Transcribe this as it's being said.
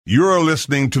You're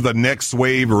listening to the Next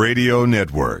Wave Radio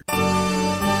Network.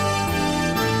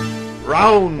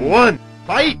 Round one,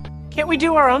 fight! Can't we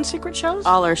do our own secret shows?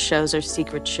 All our shows are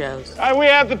secret shows. We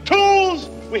have the tools,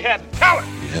 we have the talent.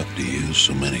 You have to use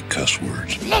so many cuss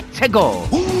words. Let's go.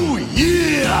 Ooh,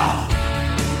 yeah!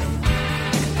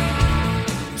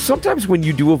 Sometimes when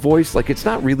you do a voice, like it's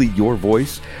not really your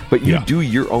voice, but you do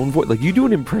your own voice. Like you do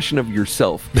an impression of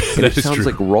yourself, and it sounds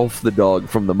like Rolf the dog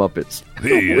from the Muppets.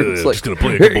 Hey, it's like, just gonna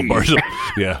play a couple bars.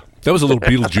 Yeah, that was a little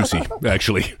Beetlejuicy,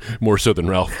 actually, more so than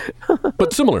Ralph,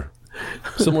 but similar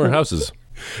houses.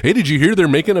 Hey, did you hear they're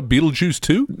making a Beetlejuice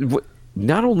 2?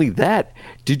 Not only that,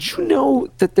 did you know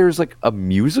that there's like a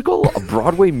musical, a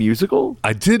Broadway musical?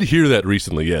 I did hear that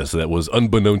recently, yes. That was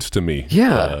unbeknownst to me.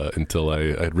 Yeah. Until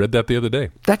I read that the other day.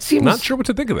 That seems... Not sure what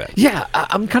to think of that. Yeah,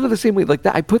 I'm kind of the same way. Like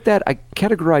that, I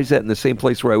categorize that in the same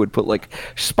place where I would put like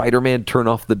Spider-Man Turn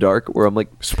Off the Dark, where I'm like...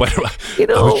 Spider-Man. You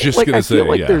know, I was just going to say, feel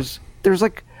like there's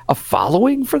like a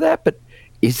following for that, but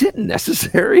is it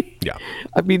necessary? Yeah.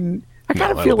 I mean... I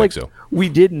kind of feel like we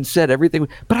did and said everything,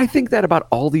 but I think that about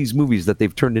all these movies that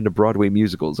they've turned into Broadway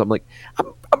musicals. I'm like,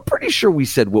 I'm pretty sure we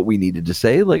said what we needed to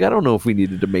say. Like, I don't know if we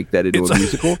needed to make that into a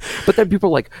musical, but then people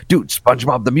are like, dude,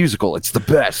 SpongeBob the musical, it's the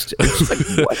best. It's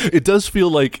like, what? It does feel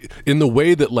like, in the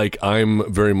way that like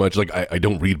I'm very much like I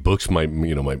don't read books. My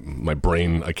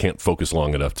brain, I can't focus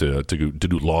long enough to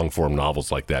do long form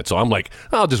novels like that. So I'm like,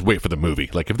 I'll just wait for the movie.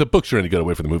 Like if the books are any good, I'll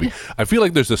wait for the movie. I feel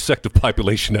like there's a sect of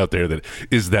population out there that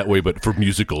is that way, but for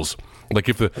musicals, like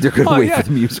if they're gonna wait for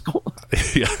the musical.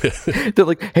 Yeah. They're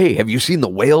like, hey, have you seen The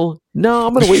Whale? No,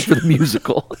 I'm gonna wait for the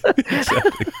musical.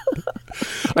 Exactly.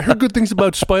 I heard good things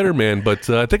about Spider-Man, but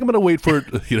I think I'm gonna wait for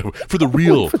for the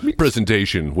real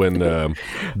presentation when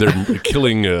they're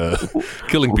killing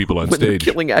people on when stage, they're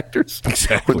killing actors.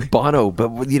 Exactly. With Bono, but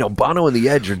Bono and the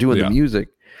Edge are doing the music.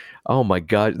 Oh my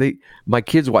God! My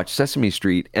kids watch Sesame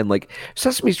Street, and like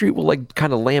Sesame Street will like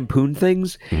kind of lampoon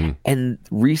things. Mm-hmm. And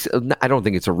I don't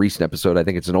think it's a recent episode. I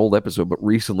think it's an old episode. But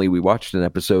recently, we watched an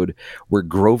episode where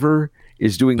Grover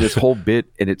is doing this whole bit,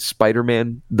 and it's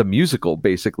Spider-Man the musical,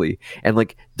 basically. And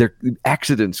like their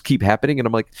accidents keep happening, and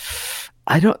I'm like,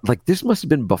 I don't like this. Must have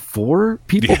been before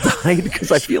people died,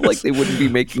 because I feel like they wouldn't be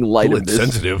making light of this.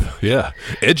 Sensitive, yeah,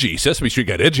 edgy. Sesame Street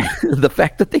got edgy. The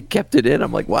fact that they kept it in,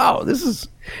 I'm like, wow, this is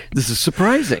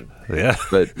surprising. Yeah,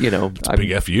 but it's a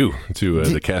big FU to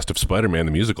the cast of Spider-Man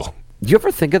the musical. Do you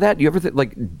ever think of that? Do you ever think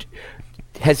like?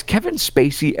 Has Kevin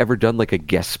Spacey ever done like a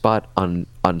guest spot on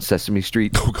Sesame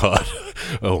Street? Oh God,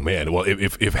 oh man. Well,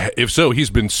 if so, he's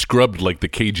been scrubbed like the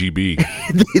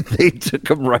KGB. They took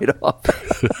him right off.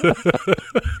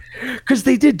 Because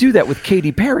they did do that with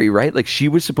Katy Perry, right? Like she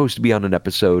was supposed to be on an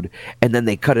episode, and then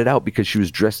they cut it out because she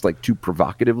was dressed like too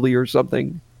provocatively or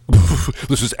something.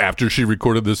 This is after she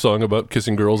recorded this song about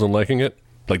kissing girls and liking it.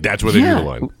 Like that's where they drew the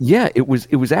line. Yeah, it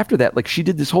was after that. Like she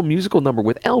did this whole musical number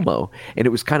with Elmo, and it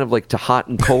was kind of like To Hot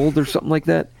and Cold or something like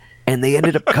that. And they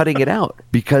ended up cutting it out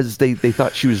because they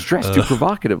thought she was dressed too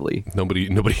provocatively.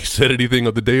 Nobody said anything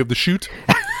on the day of the shoot.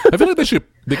 I feel like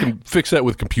they can fix that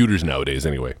with computers nowadays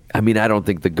anyway. I mean, I don't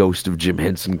think the ghost of Jim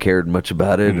Henson cared much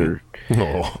about it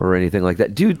or anything like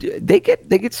that. Dude, they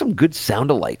get some good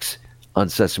sound-alikes on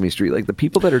Sesame Street. Like the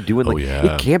people that are doing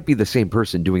it can't be the same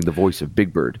person doing the voice of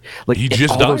Big Bird. Like he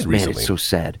just died recently. Man, it's so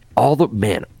sad.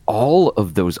 All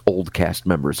of those old cast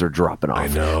members are dropping off. I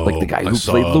know. Like the guy who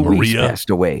played Louise passed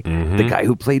away. Mm-hmm. The guy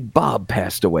who played Bob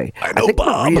passed away. I know think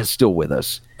Bob. Maria's still with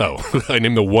us. Oh, I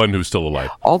named the one who's still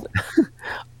alive.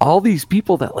 All these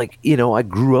people that I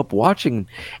grew up watching,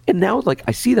 and now like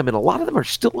I see them, and a lot of them are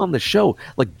still on the show.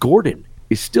 Like Gordon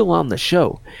is still on the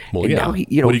show. Well, and now he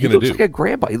looks like a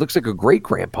grandpa. He looks like a great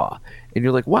grandpa. And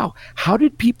you're like, wow, how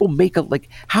did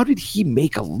he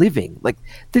make a living? Like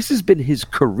this has been his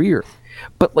career.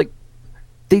 But like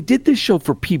they did this show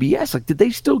for PBS. Like did they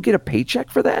still get a paycheck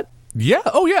for that? Yeah.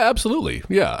 Oh yeah, absolutely.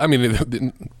 Yeah. I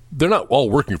mean, they're not all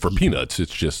working for peanuts.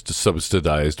 It's just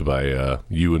subsidized by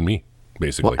you and me,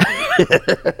 basically.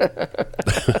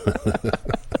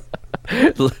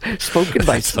 Spoken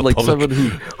by like someone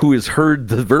who has heard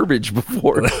the verbiage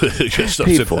before.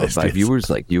 Paid for by viewers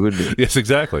like you and me. Yes,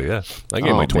 exactly. Yeah, I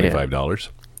gave my $25.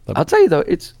 I'll tell you though,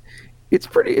 it's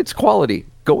quality.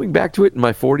 Going back to it in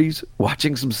my 40s,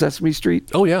 watching some Sesame Street.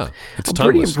 Oh yeah, I'm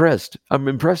pretty impressed. I'm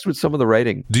impressed with some of the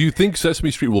writing. Do you think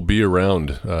Sesame Street will be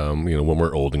around? When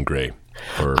we're old and gray.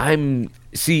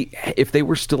 If they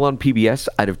were still on PBS,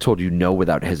 I'd have told you no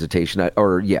without hesitation.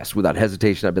 Yes, without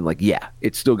hesitation. I've been like, yeah,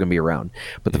 it's still going to be around.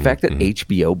 But the fact that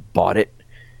HBO bought it,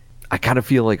 I kind of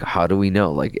feel like, how do we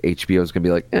know? Like HBO is going to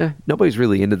be like, nobody's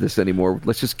really into this anymore.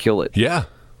 Let's just kill it. Yeah.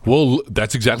 Well,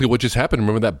 that's exactly what just happened.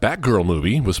 Remember that Batgirl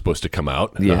movie was supposed to come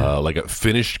out, like a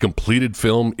finished, completed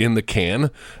film in the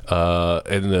can,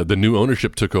 and the new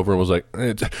ownership took over and was like,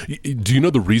 do you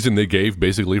know the reason they gave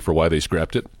basically for why they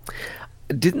scrapped it?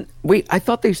 I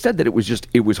thought they said that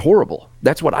it was horrible.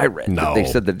 That's what I read. No. They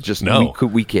said that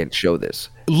we can't show this.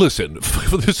 Listen,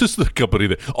 this is the company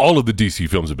that all of the DC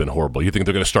films have been horrible. You think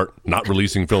they're going to start not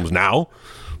releasing films now?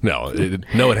 No,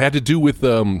 it had to do with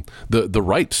the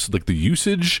rights, like the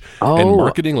usage and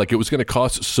marketing. Like it was going to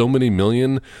cost so many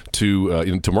million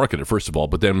to market it, first of all,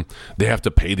 but then they have to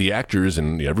pay the actors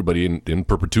and everybody in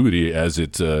perpetuity as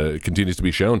it continues to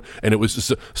be shown. And it was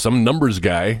just some numbers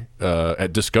guy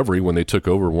at Discovery when they took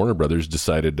over Warner Brothers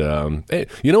decided, hey,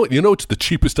 you know it's the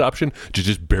cheapest option to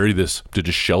just bury this, to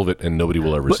just shelve it, and nobody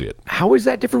will ever see it. How is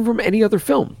that different from any other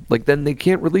film? Like then they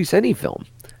can't release any film.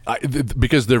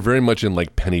 Because they're very much in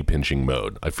like penny pinching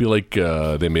mode. I feel like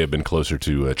they may have been closer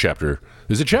to chapter.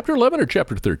 Is it chapter 11 or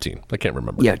chapter 13? I can't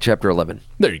remember. Yeah, chapter 11.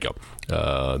 There you go.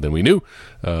 Then we knew.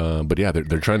 But yeah,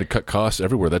 they're trying to cut costs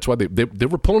everywhere. That's why they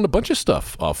were pulling a bunch of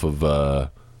stuff off of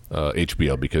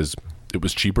HBO because it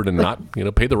was cheaper to not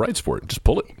pay the rights for it. Just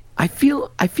pull it. I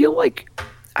feel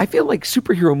like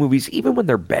superhero movies, even when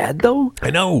they're bad, though, I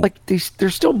know, like they're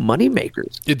still money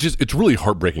makers. It's really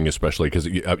heartbreaking, especially because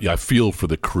I feel for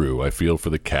the crew, I feel for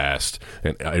the cast,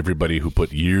 and everybody who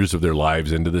put years of their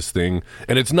lives into this thing.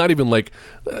 And it's not even like,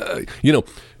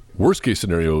 worst case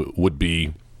scenario would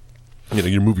be,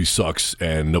 your movie sucks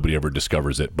and nobody ever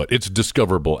discovers it, but it's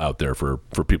discoverable out there for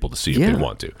people to see if they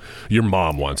want to. Your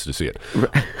mom wants to see it.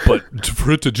 But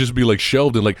for it to just be like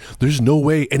shelved and like, there's no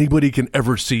way anybody can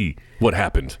ever see what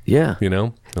happened. Yeah.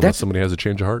 Unless somebody has a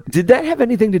change of heart. Did that have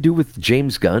anything to do with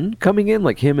James Gunn coming in?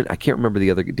 Like him and I can't remember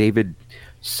the other, David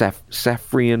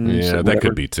Safran. Yeah, whatever. That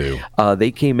could be too.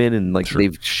 They came in and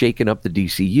they've shaken up the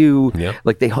DCU. Yeah.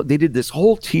 Like they did this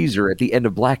whole teaser at the end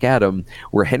of Black Adam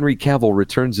where Henry Cavill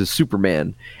returns as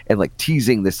Superman and like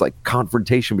teasing this like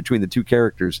confrontation between the two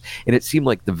characters. And it seemed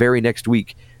like the very next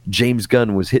week James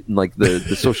Gunn was hitting like the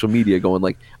social media going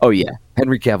like, oh yeah,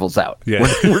 Henry Cavill's out. Yeah.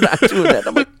 We're not doing that.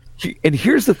 I'm like, and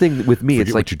here's the thing with me,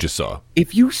 it's like what you just saw.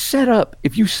 If you set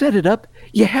it up,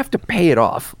 you have to pay it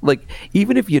off. Like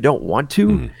even if you don't want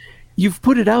to, you've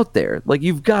put it out there. Like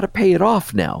you've got to pay it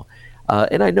off now.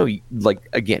 And I know, like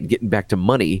again, getting back to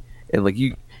money, and like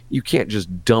you can't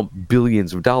just dump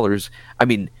billions of dollars. I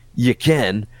mean, you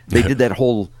can. They did that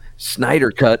whole Snyder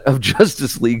cut of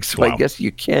Justice League, so I guess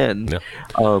you can. Yeah.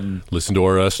 Listen to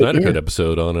our Snyder cut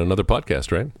episode on another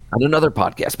podcast, right? On another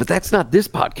podcast, but that's not this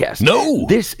podcast. No!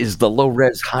 This is the Low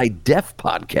Res High Def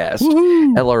podcast,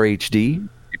 LRHD,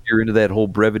 if you're into that whole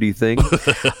brevity thing.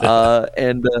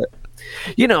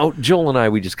 Joel and I,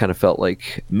 we just kind of felt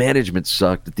like management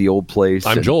sucked at the old place.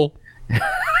 I'm Joel.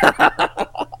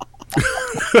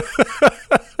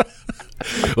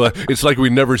 Well, it's like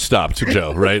we never stopped,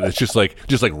 Joe, right? It's just like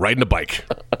riding a bike.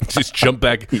 Just jump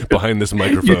back behind this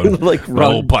microphone. You're like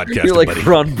Ron, podcast, you're like buddy.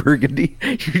 Ron Burgundy.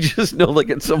 You just know, like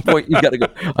at some point you got to go.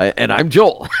 And I'm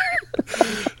Joel.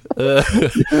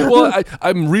 Well,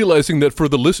 I'm realizing that for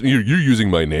the listener, you're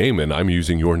using my name, and I'm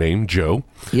using your name, Joe.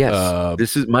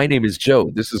 Yes, my name is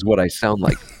Joe. This is what I sound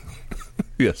like.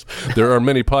 Yes, there are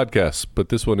many podcasts, but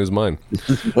this one is mine.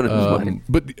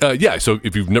 But so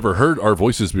if you've never heard our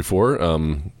voices before,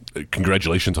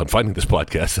 congratulations on finding this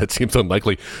podcast. That seems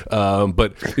unlikely.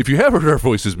 But if you have heard our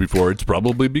voices before, it's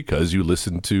probably because you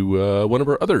listened to one of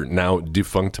our other now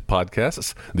defunct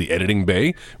podcasts, The Editing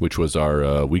Bay, which was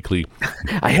our weekly...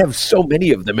 I have so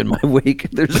many of them in my wake.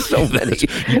 There's so many.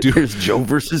 There's Joe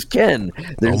versus Ken.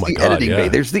 There's The Editing Bay.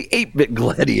 There's the 8-Bit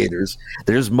Gladiators.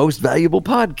 There's Most Valuable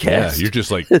Podcast. Yeah, you're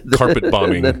just like carpet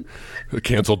bombing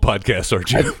canceled podcasts,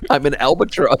 aren't you? I'm an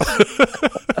albatross.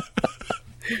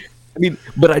 I mean,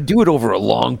 but I do it over a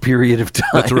long period of time.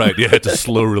 That's right. Yeah, it's a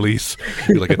slow release.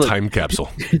 You're like a time capsule.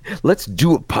 Let's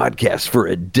do a podcast for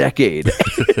a decade.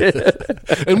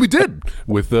 And we did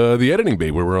with The Editing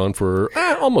Bay. We were on for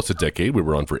almost a decade. We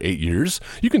were on for 8 years.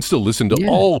 You can still listen to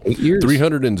all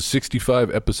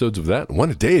 365 episodes of that. One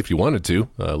a day if you wanted to.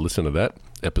 Listen to that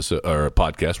episode or a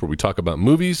podcast where we talk about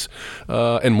movies,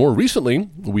 and more recently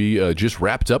we just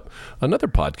wrapped up another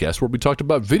podcast where we talked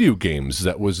about video games.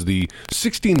 That was the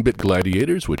 16-Bit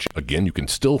Gladiators, which again you can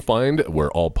still find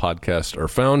where all podcasts are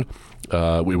found.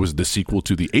 It was the sequel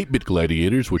to the 8-Bit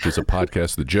Gladiators, which is a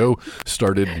podcast that Joe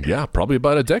started, probably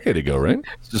about a decade ago, right?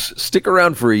 Just stick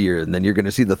around for a year, and then you're going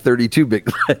to see the 32-Bit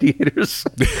Gladiators.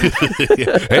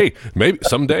 Hey, maybe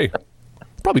someday.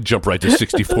 Probably jump right to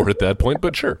 64 at that point,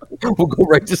 but sure. We'll go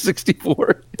right to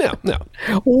 64. Yeah.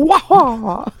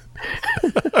 Wow.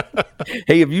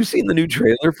 Hey, have you seen the new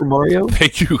trailer for Mario?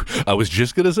 Thank you. I was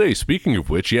just going to say, speaking of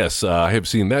which, yes, I have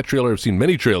seen that trailer. I've seen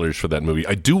many trailers for that movie.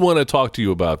 I do want to talk to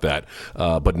you about that,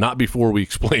 but not before we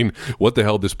explain what the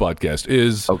hell this podcast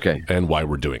is and why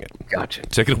we're doing it. Gotcha.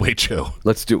 Take it away, Joe.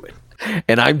 Let's do it.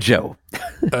 And I'm Joe.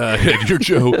 You're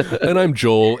Joe, and I'm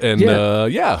Joel. And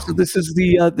So this is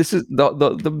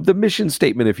the mission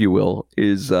statement, if you will,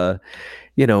 is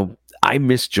I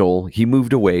miss Joel. He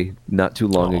moved away not too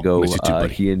long ago. Miss you too,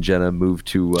 buddy. He and Jenna moved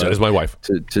to Jenna's my wife.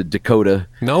 to Dakota.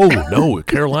 No,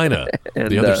 Carolina,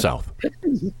 And, the other South.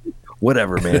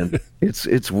 Whatever, man.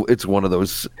 it's one of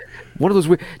those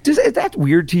weird. Is that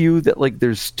weird to you that like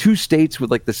there's two states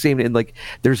with like the same, and like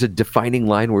there's a defining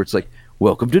line where it's like,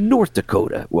 welcome to North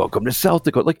Dakota, welcome to South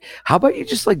Dakota. Like, how about you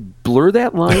just like blur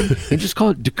that line and just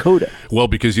call it Dakota? Well,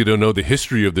 because you don't know the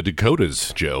history of the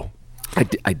Dakotas, Joe.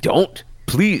 I don't.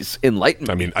 Please enlighten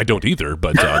me. I mean, I don't either,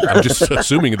 but I'm just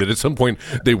assuming that at some point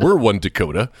they were one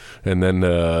Dakota, and then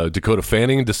Dakota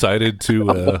Fanning decided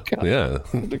to,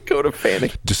 Dakota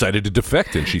Fanning decided to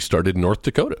defect, and she started North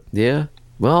Dakota. Yeah.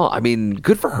 Well, I mean,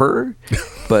 good for her,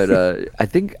 but I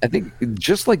think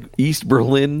just like East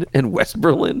Berlin and West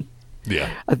Berlin,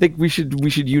 I think we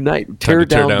should unite, tear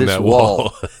down this that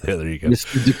wall. Yeah, there you go,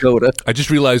 Mr. Dakota. I just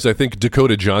realized I think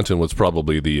Dakota Johnson was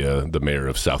probably the mayor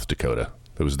of South Dakota.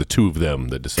 It was the two of them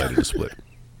that decided to split.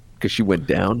 Because she went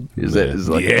down? She does.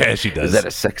 Is that a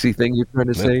sexy thing you're trying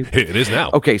to say? It is now.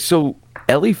 Okay, so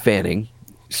Ellie Fanning,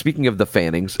 speaking of the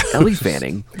Fannings, Ellie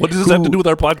Fanning. What does this have to do with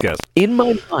our podcast? In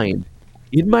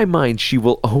my mind, she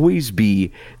will always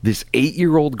be this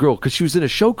 8-year-old girl, because she was in a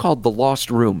show called The Lost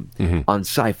Room on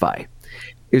Sci-Fi.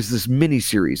 It's this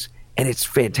miniseries, and it's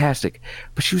fantastic.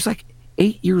 But she was like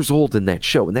 8 years old in that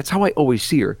show, and that's how I always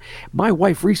see her. My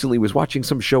wife recently was watching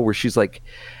some show where she's like,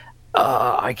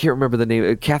 I can't remember the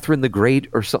name, Catherine the Great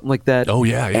or something like that. Oh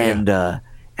yeah. And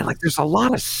like there's a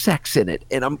lot of sex in it,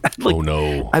 and I'm like, oh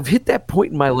no, I've hit that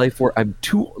point in my life where I'm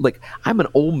an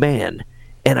old man,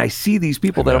 and I see these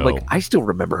people that I'm like, I still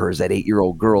remember her as that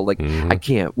 8-year-old girl. Like,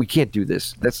 we can't do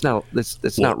this. That's not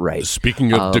not right.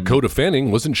 Speaking of Dakota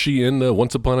Fanning, wasn't she in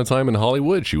Once Upon a Time in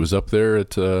Hollywood? She was up there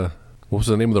at what was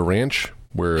the name of the ranch?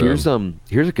 Where here's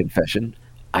a confession.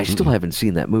 I still haven't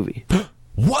seen that movie.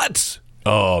 What?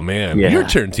 Oh man, Yeah. You're a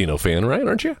Tarantino fan, right?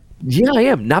 Aren't you? Yeah, I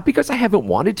am. Not because I haven't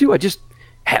wanted to. I just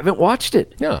haven't watched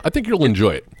it. Yeah, I think you'll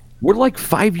enjoy it. We're like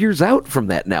 5 years out from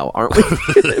that now, aren't we?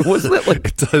 Wasn't that like?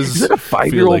 It does. Is it a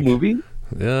 5-year-old like, movie?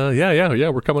 Yeah.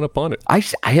 We're coming up on it. I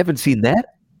haven't seen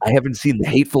that. I haven't seen The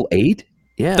Hateful Eight.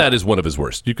 Yeah, that is one of his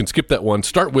worst. You can skip that one.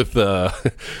 Start with Oh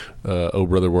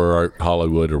Brother Where Art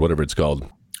Hollywood or whatever it's called.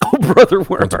 Oh Brother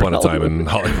Where Once Upon a Hollywood. Time in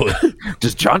Hollywood.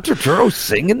 Does John Turturro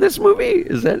sing in this movie?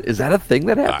 Is that a thing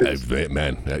that happens?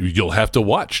 Man, you'll have to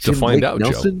watch to Tim find Blake out,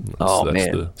 Nelson? Joe. That's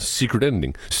Man, the secret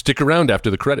ending. Stick around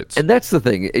after the credits. and that's the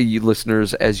thing, you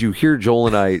listeners. As you hear Joel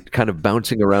and I kind of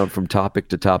bouncing around from topic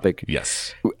to topic,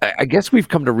 Yes. I guess we've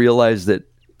come to realize that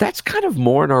that's kind of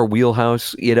more in our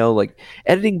wheelhouse. Like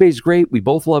editing bay is great. We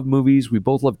both love movies. We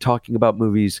both love talking about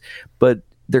movies. But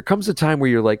there comes a time where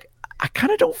you're like, I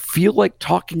kind of don't feel like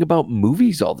talking about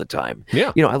movies all the time.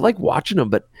 Yeah. I like watching them,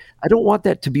 but I don't want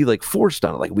that to be like forced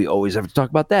on it. Like we always have to talk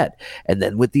about that. And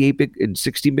then with the 8-bit and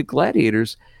 16-bit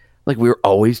Gladiators, like we were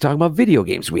always talking about video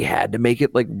games. We had to make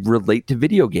it like relate to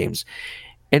video games.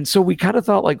 And so we kind of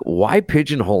thought like, why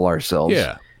pigeonhole ourselves?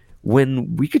 Yeah.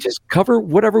 When we could just cover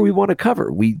whatever we want to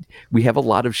cover. We have a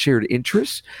lot of shared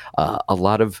interests, a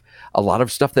lot of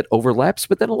stuff that overlaps,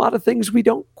 but then a lot of things we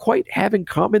don't quite have in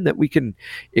common that we can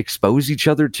expose each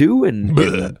other to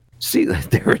and see.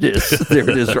 There it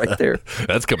is right there.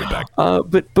 That's coming back.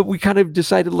 But we kind of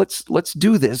decided let's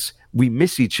do this. We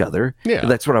miss each other. Yeah.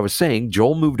 That's what I was saying.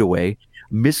 Joel moved away,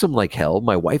 miss him like hell.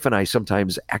 My wife and I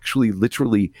sometimes actually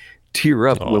literally tear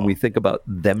up when we think about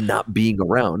them not being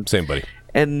around. Same, buddy.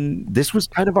 And this was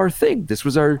kind of our thing. This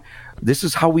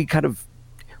is how we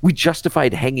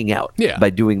justified hanging out by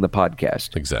doing the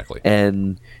podcast. Exactly.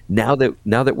 And now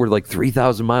that we're like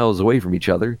 3,000 miles away from each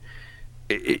other,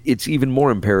 it's even more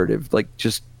imperative, like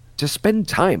just to spend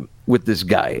time with this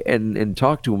guy and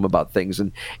talk to him about things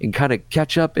and kind of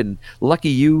catch up. And lucky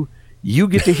you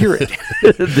get to hear it.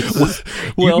 You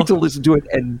get to listen to it,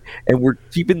 and we're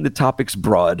keeping the topics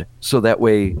broad, so that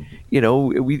way,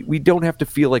 we don't have to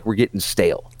feel like we're getting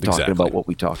stale talking about what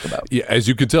we talk about. Yeah, as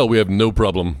you can tell, we have no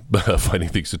problem finding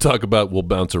things to talk about. We'll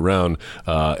bounce around,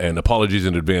 and apologies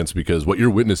in advance because what you're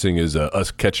witnessing is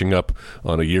us catching up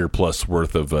on a year plus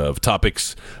worth of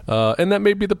topics, and that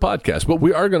may be the podcast. But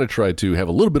we are going to try to have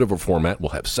a little bit of a format. We'll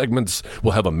have segments.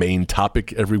 We'll have a main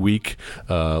topic every week.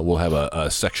 We'll have a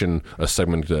section a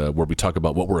segment where we talk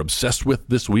about what we're obsessed with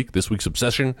this week's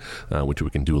obsession, which we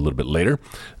can do a little bit later.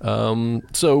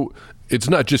 So it's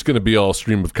not just going to be all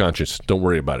stream of conscious. Don't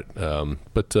worry about it.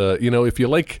 But if you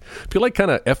like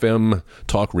kind of FM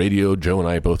talk radio, Joe and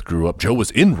I both grew up. Joe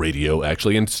was in radio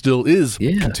actually, and still is,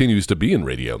 continues to be in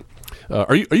radio.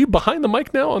 Are you behind the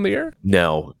mic now on the air?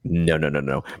 No.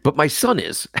 But my son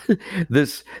is.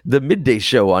 The midday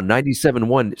show on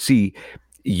 97.1. See,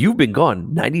 you've been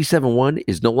gone. 97.1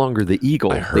 is no longer the Eagle.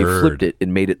 They flipped it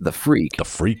and made it the Freak. The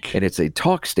Freak. And it's a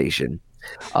talk station.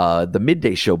 The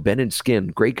midday show, Ben and Skin,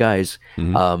 great guys.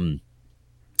 Mm-hmm.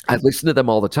 I listen to them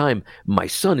all the time. My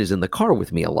son is in the car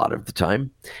with me a lot of the time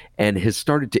and has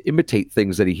started to imitate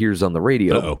things that he hears on the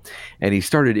radio. Uh-oh. And he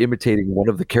started imitating one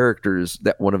of the characters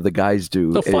that one of the guys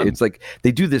do. Oh, fun. It's like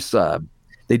they do this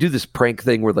prank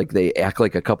thing where like they act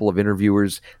like a couple of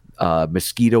interviewers,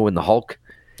 Mosquito and the Hulk.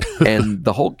 And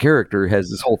the Hulk character has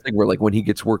this whole thing where like when he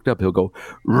gets worked up, he'll go,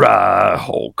 "Rah,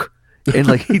 Hulk." And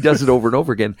like he does it over and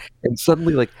over again, and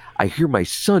suddenly like I hear my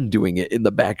son doing it in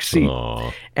the back seat.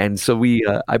 Aww. And so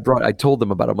I told them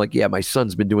about it. I'm like, yeah, my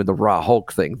son's been doing the Raw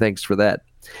Hulk thing. Thanks for that.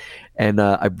 And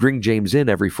I bring James in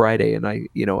every Friday, and I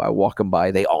walk him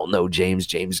by. They all know James.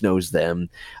 James knows them.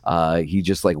 He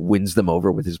just like wins them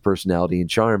over with his personality and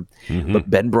charm. Mm-hmm. But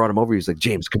Ben brought him over. He's like,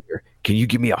 James, come here. Can you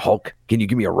give me a Hulk? Can you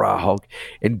give me a Raw Hulk?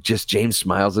 And just James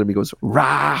smiles at him. He goes,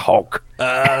 Raw Hulk.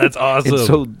 That's awesome. And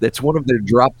so that's one of their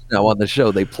drops now on the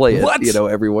show. They play it, What?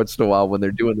 Every once in a while when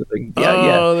they're doing the thing.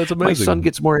 Yeah, that's amazing. My son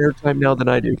gets more airtime now than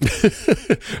I do.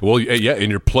 Well, yeah, and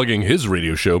you're plugging his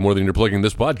radio show more than you're plugging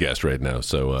this podcast right now.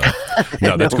 So,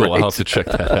 no, that's cool. Right? I'll have to check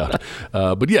that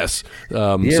out. But yes,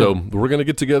 so we're going to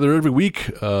get together every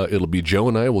week. It'll be Joe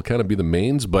and I will kind of be the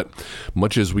mains, but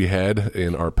much as we had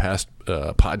in our past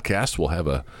podcast, we'll have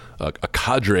a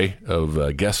cadre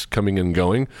of guests coming and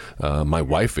going. My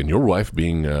wife and your wife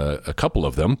being a couple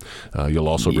of them. You'll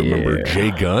also remember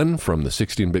Jay Gunn from the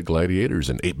 16-Bit Gladiators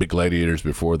and 8-Bit Gladiators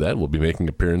before that will be making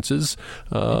appearances,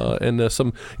 and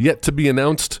some yet to be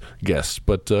announced guests.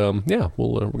 But we're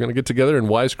going to get together and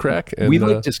wisecrack. And we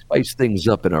like to spice things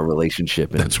up in our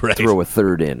relationship and that's right. throw a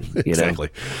third in. Exactly.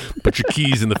 Put your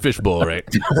keys in the fishbowl, right?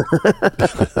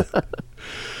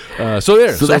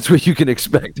 So that's what you can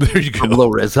expect. There you go. From low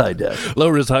res high def. Low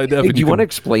res high def. Hey, do you want to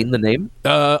explain the name?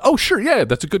 Oh, sure. Yeah,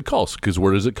 that's a good call. Because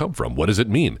where does it come from? What does it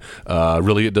mean?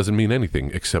 Really, it doesn't mean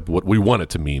anything except what we want it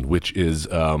to mean, which is,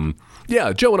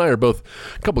 Joe and I are both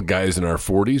a couple of guys in our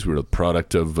 40s. We were the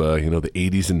product of, the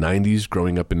 80s and 90s,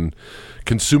 growing up and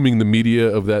consuming the media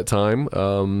of that time.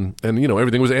 And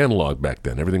everything was analog back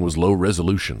then. Everything was low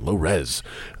resolution, low res.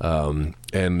 So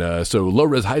low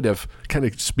res high def kind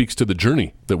of speaks to the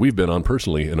journey that we've been on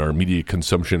personally in our media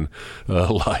consumption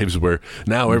lives, where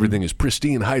now everything is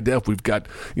pristine high def. We've got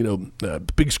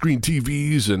big screen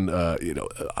TVs and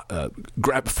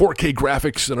 4K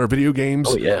graphics in our video games.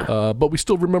 Oh yeah. But we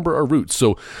still remember our roots.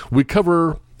 So we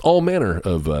cover all manner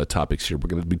of topics here. We're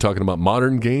going to be talking about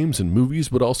modern games and movies,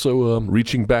 but also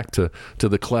reaching back to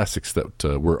the classics that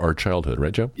were our childhood,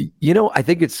 right, Joe? I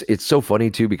think it's so funny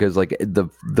too, because like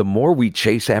the more we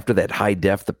chase after that high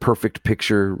def, the perfect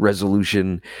picture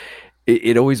resolution,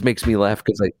 it always makes me laugh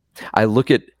because I look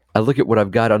at what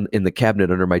I've got in the cabinet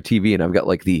under my TV, and I've got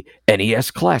like the NES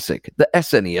Classic, the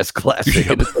SNES Classic,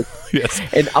 Yep. and, Yes.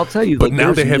 And I'll tell you, but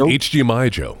now they have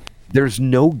HDMI, Joe. There's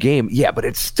no game, but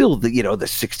it's still the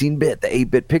 16-bit, the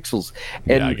 8-bit pixels,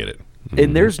 and I get it. Mm-hmm.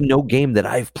 And there's no game that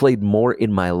I've played more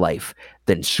in my life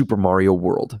than Super Mario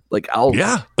World. Like I'll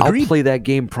play that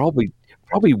game probably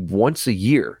once a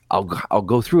year. I'll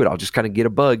go through it. I'll just kind of get a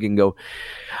bug and go,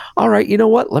 all right, you know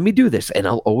what? Let me do this. And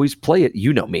I'll always play it.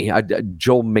 You know me.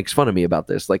 Joel makes fun of me about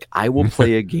this. Like I will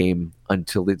play a game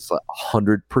until it's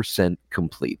 100%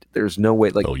 complete. There's no way.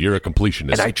 Like, oh, you're a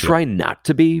completionist. And I try not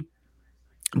to be,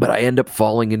 but I end up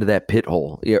falling into that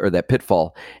that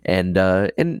pitfall.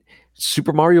 And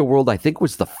Super Mario World, I think,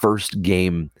 was the first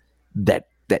game that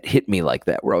hit me like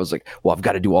that, where I was like, well, I've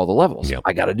got to do all the levels. Yep.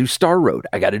 I got to do Star Road.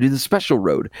 I got to do the special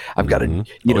road. I've got to,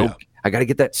 I got to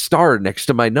get that star next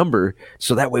to my number.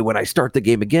 So that way, when I start the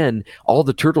game again, all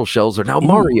the turtle shells are now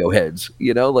Mario heads,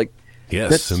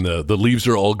 Yes, and the leaves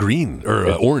are all green or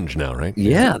orange now, right?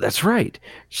 Yeah, that's right.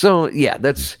 So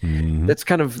that's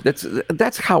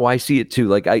how I see it too.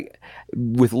 Like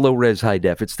with low res high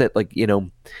def, it's that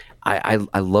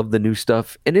I love the new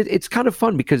stuff, and it's kind of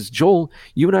fun because Joel,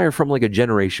 you and I are from like a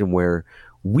generation where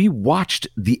we watched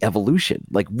the evolution.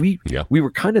 Like we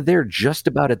were kind of there just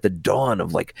about at the dawn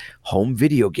of like home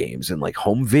video games and like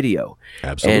home video.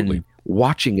 Absolutely. And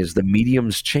watching as the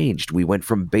mediums changed. We went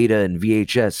from beta and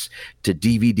VHS to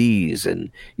DVDs,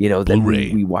 and then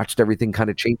we watched everything kind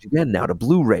of change again now to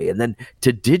Blu-ray and then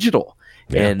to digital.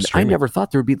 Yeah, and streaming. I never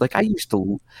thought there would be like I used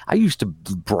to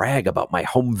brag about my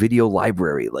home video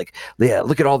library. Like, yeah,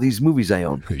 look at all these movies I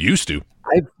own. Used to.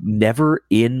 I've never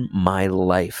in my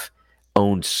life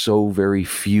owned so very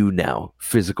few now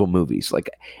physical movies. Like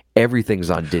everything's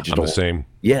on digital. I'm the same.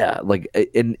 Yeah, like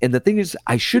and the thing is,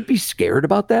 I should be scared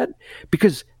about that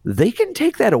because they can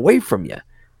take that away from you.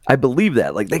 I believe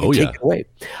that. Like they can take it away.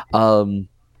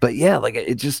 But yeah, like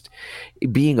it just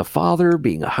being a father,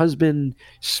 being a husband,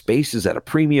 space is at a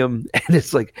premium, and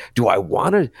it's like, do I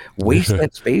want to waste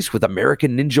that space with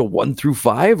American Ninja 1 through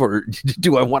 5, or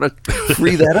do I want to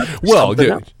free that up? Well,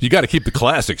 you got to keep the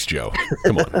classics, Joe.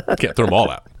 Come on, you can't throw them all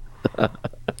out.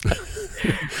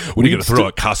 What are you going to throw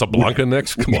at Casablanca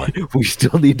next? Come on. We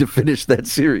still need to finish that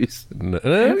series.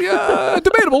 Yeah,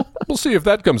 debatable. We'll see if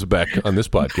that comes back on this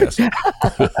podcast.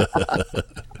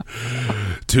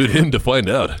 Tune in to find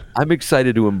out. I'm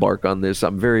excited to embark on this.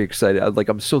 I'm very excited.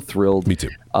 I'm so thrilled. Me too.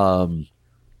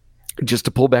 Just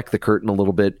to pull back the curtain a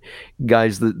little bit,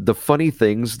 guys, the funny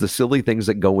things, the silly things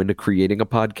that go into creating a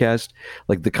podcast,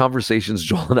 like the conversations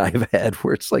Joel and I have had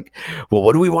where it's like, well,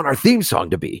 what do we want our theme song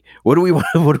to be? What do we want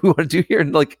to do here?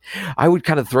 And like, I would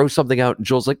kind of throw something out and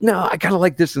Joel's like, no, I kind of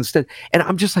like this instead. And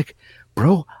I'm just like,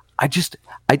 bro, I just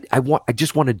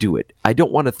want to do it. I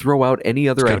don't want to throw out any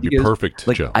other ideas. Be perfect,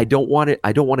 like Joe. I don't want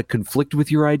to conflict with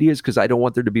your ideas because I don't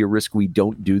want there to be a risk we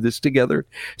don't do this together.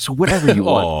 So whatever you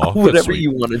want, whatever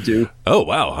you want to do. Oh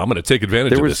wow, I'm going to take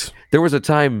advantage of this. There was a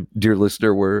time, dear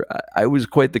listener, where I was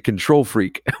quite the control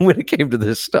freak when it came to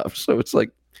this stuff. So it's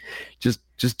like, just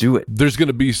do it. There's going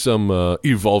to be some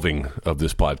evolving of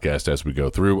this podcast as we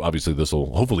go through. Obviously, this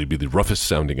will hopefully be the roughest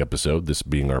sounding episode, this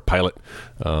being our pilot.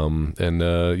 We're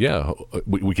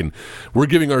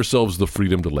giving ourselves the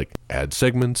freedom to like add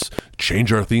segments,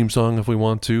 change our theme song if we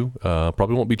want to.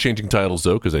 Probably won't be changing titles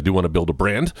though, because I do want to build a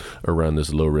brand around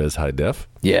this low res high def.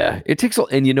 Yeah, it takes,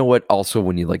 and you know what? Also,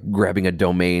 when you like grabbing a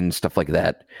domain, stuff like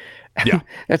that. Yeah,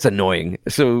 that's annoying.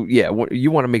 So yeah,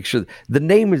 you want to make sure the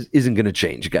name isn't going to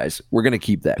change, guys. We're going to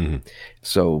keep that. Mm-hmm.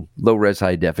 So low res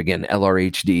high def again,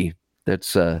 LRHD.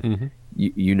 That's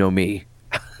you know me.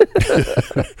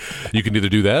 You can either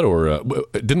do that or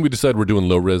didn't we decide we're doing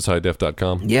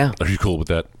lowreshighDef.com? Yeah. Are you cool with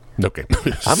that? Okay.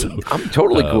 I'm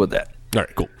totally cool with that. All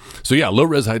right, cool. So yeah,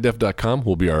 lowreshighDef.com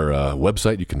will be our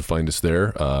website. You can find us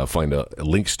there. Find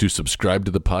links to subscribe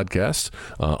to the podcast.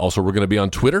 Also, we're going to be on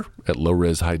Twitter at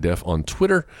lowreshighDef on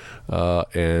Twitter, or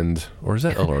is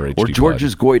that LRHD? Or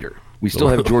George's Goiter. We still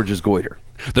have George's Goiter.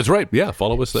 That's right. Yeah,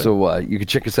 follow us there. So you can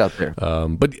check us out there.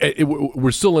 But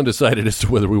we're still undecided as to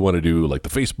whether we want to do like the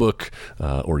Facebook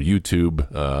or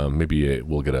YouTube. Maybe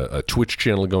we'll get a Twitch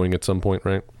channel going at some point,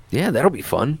 right? Yeah, that'll be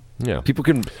fun. Yeah, people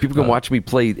can watch me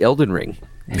play Elden Ring.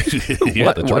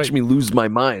 Watch me lose my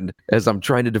mind as I'm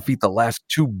trying to defeat the last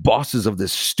 2 bosses of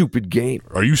this stupid game.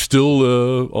 Are you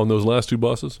still on those last 2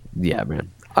 bosses? Yeah,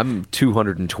 man. I'm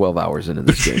 212 hours into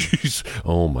this game.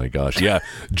 Oh my gosh! Yeah,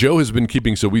 Joe has been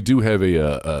keeping. So we do have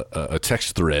a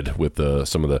text thread with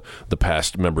some of the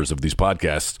past members of these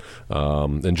podcasts,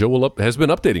 and Joe has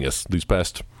been updating us these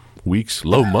past weeks,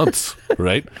 months,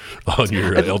 right, on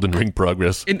your Elden Ring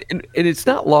progress. And it's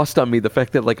not lost on me the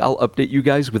fact that like I'll update you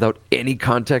guys without any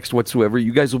context whatsoever.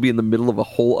 You guys will be in the middle of a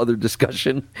whole other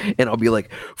discussion, and I'll be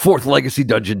like, 4th legacy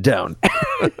dungeon down.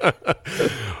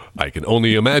 I can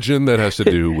only imagine that has to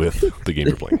do with the game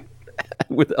you're playing.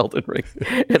 With Elden Ring,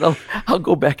 and I'll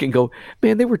go back and go,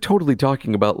 man, they were totally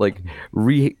talking about like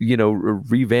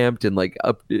revamped and like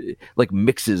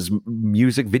mixes,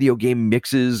 music, video game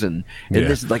mixes, and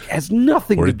this like has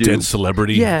nothing or to do. Or a dead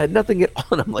celebrity. Yeah, nothing at all.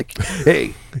 And I'm like,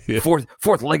 hey,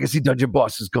 fourth legacy dungeon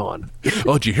boss is gone.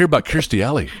 Oh, did you hear about Kirstie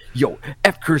Alley? Yo,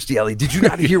 F Kirstie Alley, did you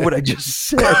not hear what I just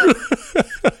said?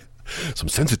 Some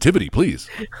sensitivity, please.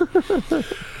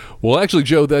 Well, actually,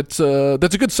 Joe, that's a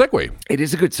good segue. It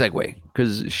is a good segue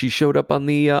because she showed up on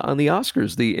the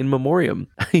Oscars, the in memoriam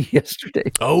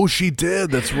yesterday. Oh, she did.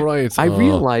 That's right. I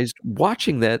realized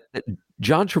watching that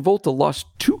John Travolta lost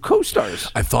 2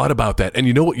 co-stars. I thought about that, and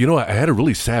you know what? I had a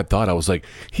really sad thought. I was like,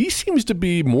 he seems to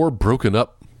be more broken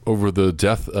up over the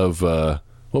death of what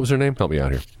was her name? Help me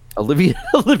out here. Olivia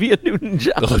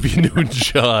Newton-John. Olivia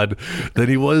Newton-John than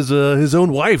he was his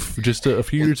own wife just a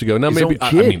few years ago. Now, His maybe, own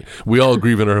I kid. mean, we all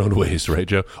grieve in our own ways, right,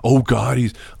 Joe? Oh, God,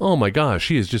 oh, my gosh,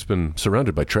 he has just been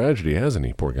surrounded by tragedy, hasn't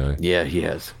he, poor guy? Yeah, he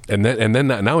has. And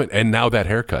now that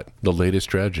haircut, the latest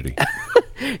tragedy.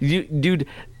 Dude,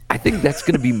 I think that's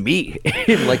going to be me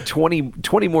in like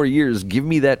 20 more years. Give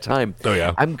me that time. Oh,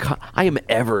 yeah. I am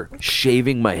ever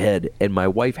shaving my head, and my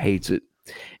wife hates it.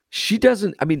 She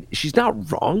doesn't. I mean, she's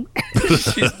not wrong.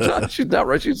 she's not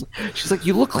right. She's like,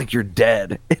 you look like you're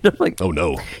dead. And I'm like, Oh,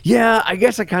 no. yeah, I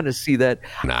guess I kind of see that.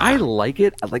 Nah. I like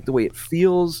it. I like the way it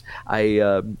feels.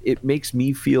 It makes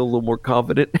me feel a little more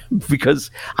confident because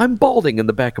I'm balding in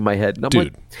the back of my head. And I'm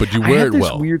Dude, like, but you I wear have it this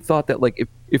well. weird thought that like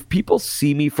if people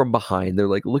see me from behind, they're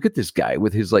like, look at this guy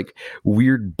with his like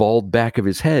weird bald back of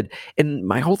his head. And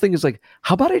my whole thing is like,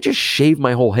 how about I just shave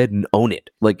my whole head and own it?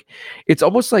 Like, it's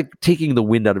almost like taking the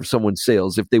wind out of someone's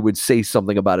sails. If they would say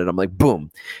something about it, I'm like, boom,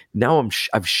 now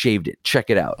I've shaved it. Check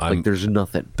it out. Like, there's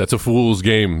nothing. That's a fool's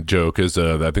game, Joe, because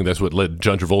I think that's what led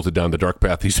John Travolta down the dark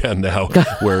path he's on now,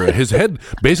 where his head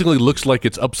basically looks like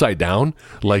it's upside down,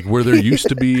 like where there used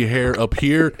to be hair up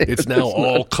here, it's now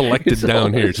all collected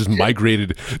down here. It's just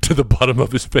migrated to the bottom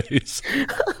of his face.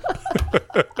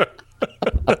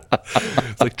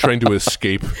 It's like trying to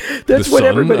escape That's the what sun.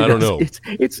 everybody I don't does.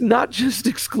 know. It's not just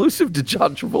exclusive to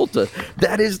John Travolta.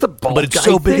 That is the bald But it's guy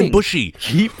so big and thing. bushy.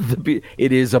 Keep the beard.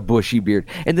 It is a bushy beard,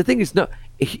 and the thing is, no,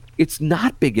 it's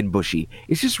not big and bushy.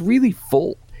 It's just really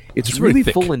full. It's really really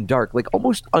thick. full and dark, like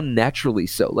almost unnaturally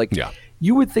so. Like, Yeah.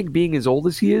 you would think, being as old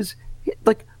as he is,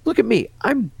 like, look at me.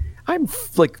 I'm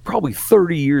like probably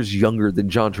 30 years younger than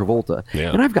John Travolta,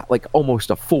 Yeah. and I've got like almost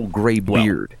a full gray Well,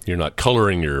 beard. you're not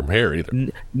coloring your hair either.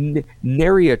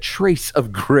 Nary a trace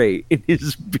of gray in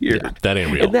his beard. Yeah, that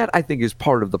ain't real. And that, I think, is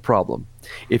part of the problem.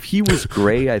 If he was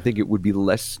gray, I think it would be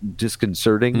less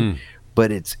disconcerting.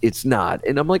 But it's not.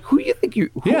 And I'm like, who are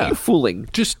you fooling?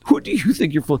 Who do you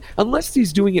think you're fooling? Unless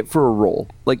he's doing it for a role.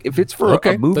 Like, if it's for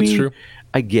Okay, a movie, that's true.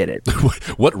 I get it.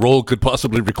 What role could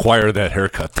possibly require that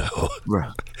haircut, though?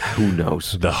 Who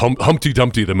knows? The Humpty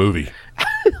Dumpty, the movie.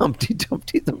 Humpty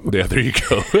Dumpty. Yeah, there you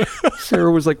go.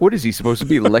 Sarah was like, what is he supposed to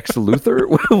be, Lex Luthor?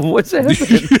 What's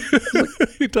happening?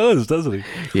 He does, doesn't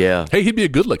he? Yeah. Hey, he'd be a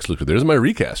good Lex Luthor. There's my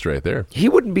recast right there. He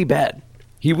wouldn't be bad.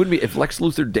 He wouldn't be if Lex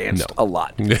Luthor danced a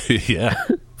lot. Yeah.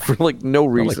 For like no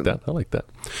reason. I like that.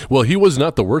 Well, he was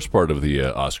not the worst part of the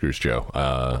Oscars, Joe.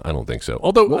 I don't think so.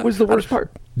 Although, What was the worst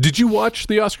part? Did you watch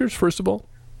the Oscars, first of all?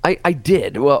 I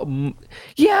did. Well,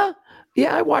 yeah,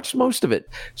 I watched most of it.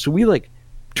 So we like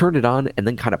turned it on and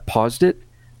then kind of paused it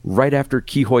right after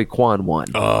Ki Hoi Kwan won.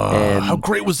 And how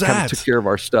great was kind that? of took care of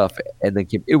our stuff and then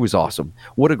it was awesome.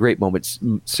 What a great moment.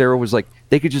 Sarah was like,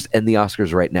 they could just end the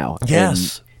Oscars right now.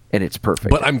 Yes. And it's perfect.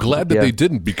 But I'm glad that Yeah. they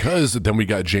didn't, because then we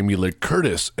got Jamie Lee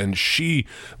Curtis, and she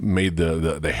made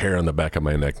the hair on the back of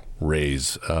my neck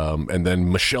raise. And then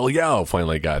Michelle Yeoh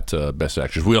finally got Best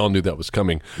Actress. We all knew that was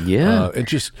coming. Yeah. And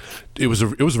just it was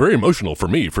very emotional for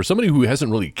me, for somebody who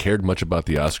hasn't really cared much about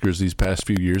the Oscars these past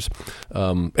few years.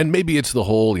 And maybe it's the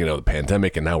whole the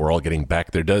pandemic, and now we're all getting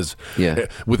back. There does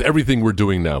with everything we're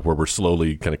doing now, where we're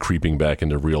slowly kind of creeping back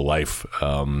into real life.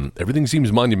 Everything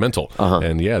seems monumental.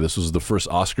 And yeah, this was the first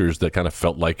Oscars that kind of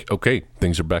felt like, okay,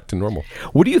 things are back to normal.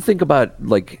 What do you think about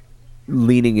like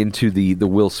leaning into the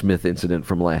Will Smith incident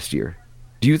from last year?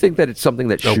 Do you think that it's something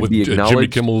that should with be Jimmy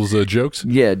acknowledged? Kimmel's jokes?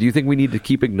 Yeah. Do you think we need to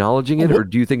keep acknowledging it, or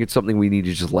do you think it's something we need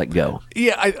to just let go?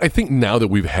 Yeah, I think now that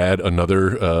we've had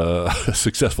another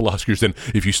successful Oscars, and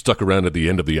if you stuck around at the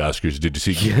end of the Oscars, did you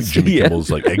see Jimmy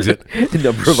Kimmel's like exit? The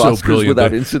number of Oscars brilliant.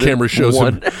 without The incident. camera shows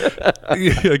one.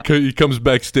 him. He comes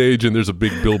backstage, and there's a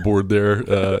big billboard there,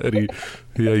 and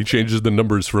he changes the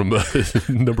numbers from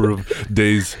number of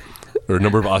days. Or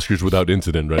number of Oscars without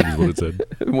incident, right, is what it said.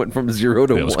 It went from 0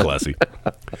 to 1. That was classy.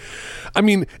 I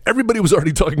mean, everybody was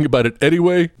already talking about it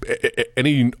anyway.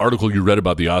 Any article you read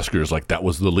about the Oscars, like, that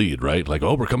was the lead, right? Like,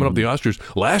 oh, we're coming up the Oscars.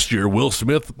 Last year, Will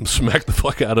Smith smacked the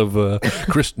fuck out of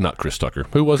not Chris Tucker.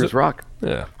 Who was Chris it? Rock.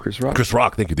 Yeah. Chris Rock. Chris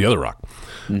Rock, thank you, the other Rock.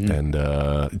 And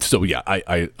so, yeah,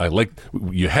 I like,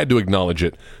 you had to acknowledge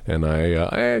it. And I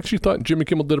actually thought Jimmy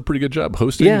Kimmel did a pretty good job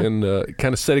hosting and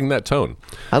kind of setting that tone.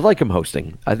 I like him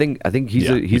hosting. I think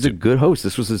he's a good host.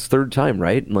 This was his third time,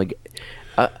 right? And like,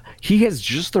 he has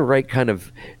just the right kind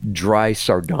of dry,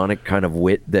 sardonic kind of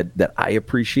wit that I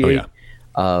appreciate.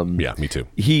 Oh, yeah. Yeah, me too.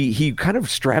 He kind of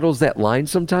straddles that line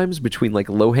sometimes between like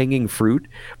low hanging fruit,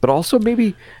 but also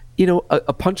maybe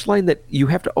a punchline that you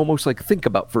have to almost like think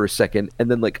about for a second,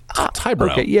 and then like it's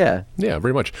highbrow. Okay, yeah,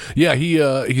 very much. Yeah,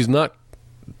 he's not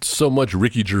so much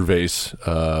Ricky Gervais,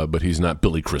 but he's not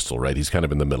Billy Crystal, right? He's kind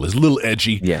of in the middle. He's a little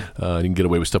edgy. Yeah. And he can get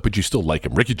away with stuff, but you still like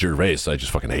him. Ricky Gervais, I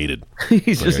just fucking hated.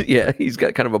 He's just, he's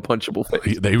got kind of a punchable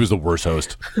face. He was the worst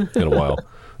host in a while.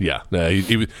 Yeah,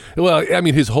 he was. Well, I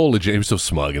mean, his whole agenda, he was so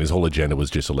smug, and his whole agenda was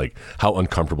just like, how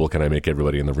uncomfortable can I make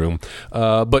everybody in the room?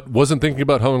 But wasn't thinking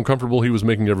about how uncomfortable he was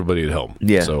making everybody at home.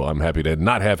 Yeah. So I'm happy to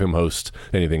not have him host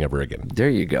anything ever again. There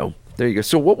you go.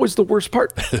 So what was the worst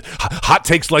part? Hot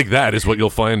takes like that is what you'll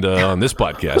find on this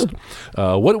podcast.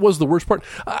 What was the worst part?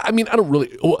 I mean, I don't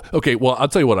really. Okay, well, I'll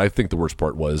tell you what I think the worst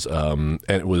part was, and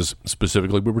it was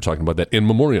specifically, we were talking about that in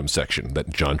memoriam section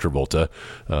that John Travolta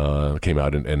came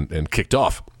out and kicked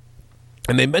off.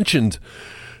 And they mentioned,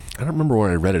 I don't remember where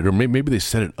I read it, or maybe they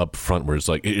said it up front where it's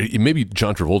like, maybe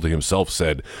John Travolta himself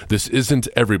said, this isn't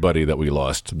everybody that we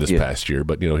lost this past year,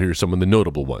 but, here's some of the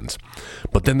notable ones.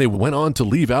 But then they went on to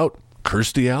leave out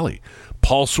Kirstie Alley,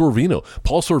 Paul Sorvino.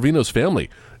 Paul Sorvino's family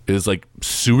is like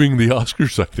suing the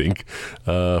Oscars, I think,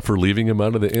 for leaving him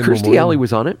out of the in memoriam. Kirstie Alley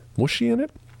was on it? Was she in it?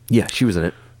 Yeah, she was in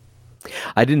it.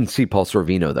 I didn't see Paul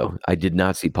Sorvino, though. I did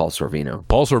not see Paul Sorvino.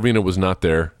 Paul Sorvino was not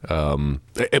there,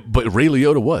 but Ray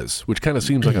Liotta was, which kind of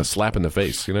seems like a slap in the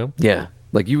face, Yeah,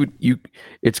 like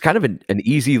it's kind of an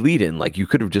easy lead-in. Like you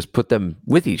could have just put them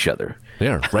with each other.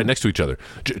 Yeah, right next to each other.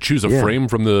 Choose a frame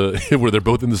from where they're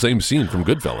both in the same scene from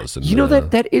Goodfellas. And,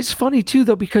 that is funny too,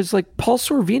 though, because like Paul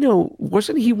Sorvino,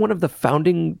 wasn't he one of the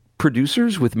founding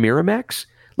producers with Miramax?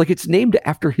 Like it's named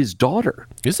after his daughter.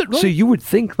 Is it really? So you would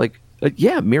think like.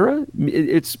 Mira.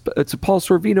 It's a Paul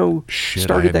Sorvino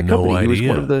started that company. Idea. He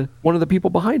was one of the people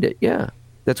behind it. Yeah,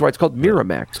 that's why it's called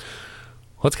Miramax.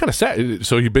 Well, that's kind of sad.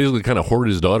 So he basically kind of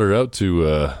hoarded his daughter out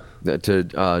to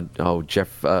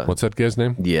Jeff. What's that guy's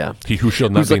name? Yeah, he who shall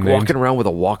not He's be like named. walking around with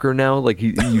a walker now. Like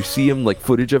you see him, like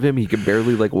footage of him. He can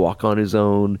barely like walk on his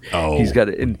own. Oh, he's got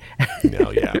it. And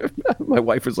no, yeah. My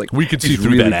wife was like, we can see he's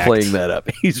through really that act. Playing that up.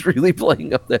 He's really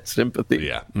playing up that sympathy.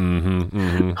 Yeah,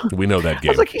 we know that game.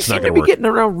 I was like, he it's seemed not to going be to work. getting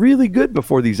around really good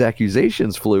before these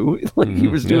accusations flew. Like he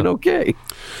was doing okay.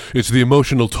 It's the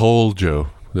emotional toll, Joe,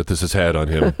 that this has had on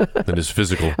him and his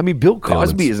physical. I mean, Bill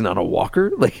Cosby ailments. is not a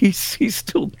walker. Like he's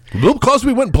still. Bill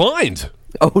Cosby went blind.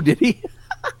 Oh, did he?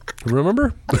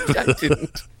 Remember? I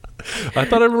didn't. I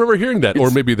thought I remember hearing that,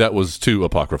 or maybe that was too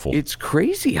apocryphal. It's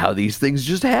crazy how these things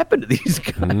just happen to these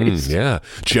guys. Yeah,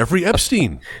 Jeffrey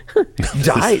Epstein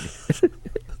Died.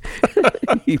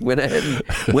 He went ahead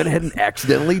and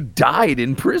accidentally died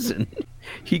in prison.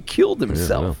 He killed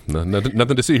himself. Yeah, no,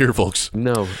 nothing to see here, folks.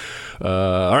 No.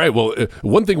 All right. Well,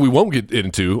 one thing we won't get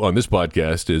into on this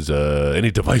podcast is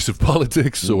any divisive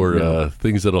politics or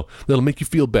things that'll make you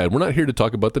feel bad. We're not here to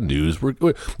talk about the news.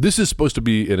 This is supposed to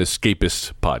be an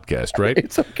escapist podcast, right?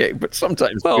 It's okay, but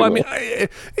sometimes. Well, I mean,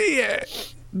 yeah.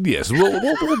 Yes,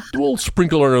 we'll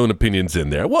sprinkle our own opinions in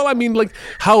there. Well, I mean, like,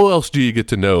 how else do you get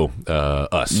to know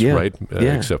us, right?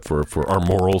 Except for our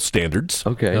moral standards.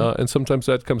 Okay. And sometimes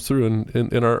that comes through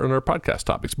in our podcast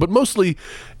topics. But mostly,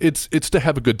 it's to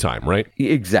have a good time, right?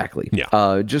 Exactly.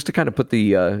 Yeah. Just to kind of put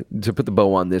the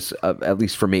bow on this, at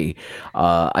least for me,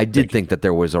 I did think that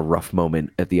there was a rough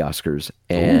moment at the Oscars,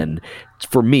 and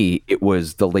for me, it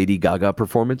was the Lady Gaga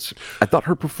performance. I thought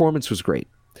her performance was great.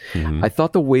 I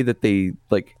thought the way that the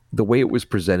way it was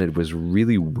presented was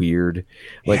really weird.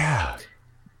 Like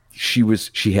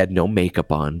she had no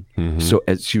makeup on. So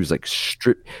as she was like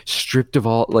stripped of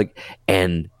all, like,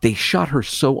 and they shot her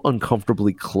so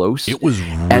uncomfortably close. It was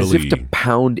really, as if to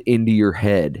pound into your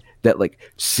head that like,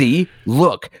 see,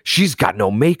 look, she's got no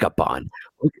makeup on.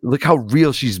 Look how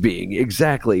real she's being.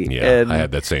 Exactly. Yeah, and I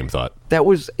had that same thought. that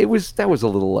was a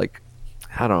little like,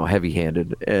 I don't know,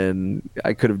 heavy-handed, and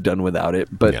I could have done without it.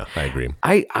 But yeah, I agree.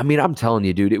 I mean, I'm telling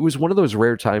you, dude, it was one of those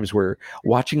rare times where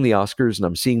watching the Oscars and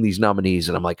I'm seeing these nominees,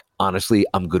 and I'm like, honestly,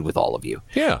 I'm good with all of you.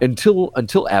 Yeah.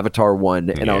 Until Avatar won,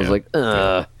 and I was like,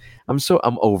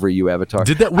 I'm over you, Avatar.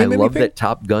 Did that win I love anything? that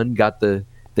Top Gun got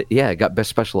it got best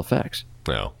special effects.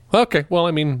 No. Okay. Well,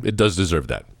 I mean, it does deserve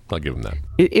that. I'll give him that.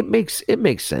 It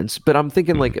makes sense, but I'm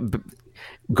thinking like.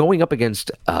 Going up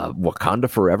against Wakanda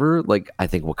Forever, like I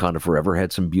think Wakanda Forever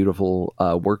had some beautiful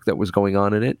work that was going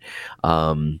on in it.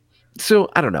 So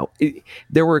I don't know.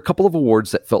 There were a couple of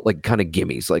awards that felt like kind of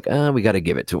gimmies, like we got to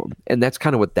give it to them, and that's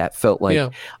kind of what that felt like. Yeah.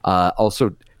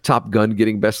 Also, Top Gun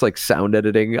getting best like sound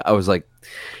editing. I was like,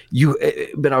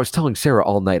 but I was telling Sarah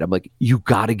all night, I'm like, you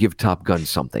got to give Top Gun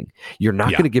something. You're not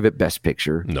going to give it best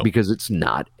picture because it's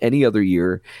not. Any other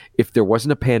year, if there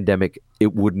wasn't a pandemic,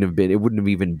 it wouldn't have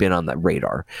even been on that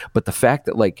radar. But the fact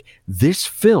that like this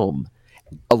film,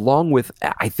 along with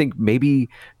I think maybe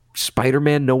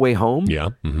Spider-Man No Way Home,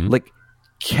 like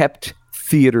kept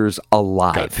theaters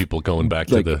alive. Got people going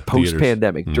back like to the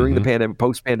post-pandemic, theaters. during the pandemic,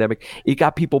 post-pandemic, it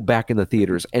got people back in the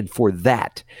theaters, and for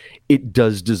that, it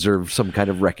does deserve some kind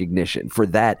of recognition. For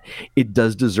that, it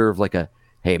does deserve like a,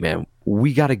 hey man,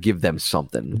 we got to give them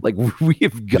something. Like we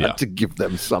have got to give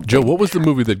them something. Joe, what was the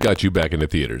movie that got you back into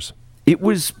theaters? It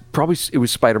was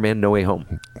Spider-Man: No Way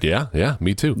Home. Yeah,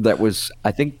 me too. That was,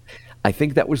 I think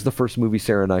that was the first movie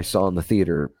Sarah and I saw in the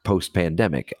theater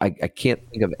post-pandemic. I can't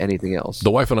think of anything else.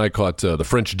 The wife and I caught The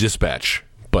French Dispatch,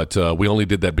 but we only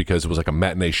did that because it was like a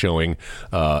matinee showing,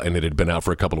 and it had been out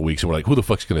for a couple of weeks, and we're like, who the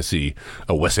fuck's going to see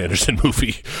a Wes Anderson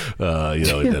movie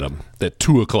at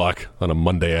 2 o'clock on a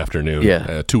Monday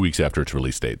afternoon, 2 weeks after its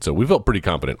release date? So we felt pretty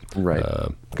confident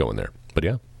going there. But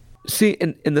yeah. See,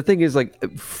 and the thing is, like,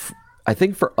 I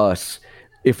think for us,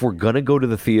 if we're going to go to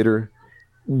the theater,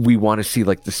 we want to see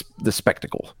like the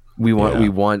spectacle. We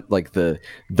want like the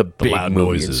big loud movie.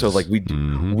 noises. And so like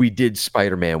we did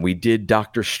Spider-Man, we did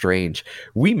Doctor Strange,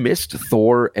 we missed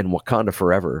Thor and Wakanda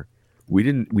Forever. We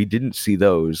didn't see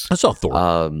those. I saw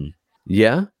Thor.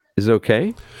 Yeah, is it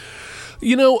okay?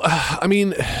 I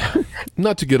mean,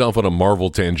 not to get off on a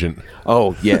Marvel tangent.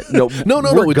 Oh yeah, no,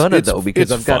 We're gonna though,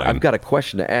 because I've got a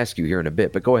question to ask you here in a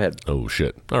bit. But go ahead. Oh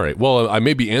shit! All right. Well, I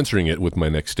may be answering it with my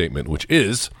next statement, which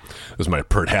is my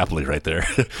pert happily right there.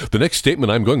 The next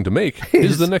statement I'm going to make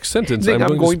is the next sentence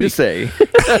I'm going to say.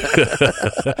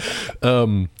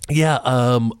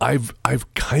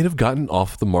 I've kind of gotten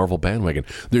off the Marvel bandwagon.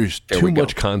 There's too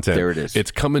much content. There it is. It's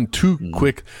coming too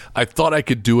quick. I thought I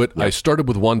could do it. Yep. I started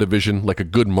with WandaVision like a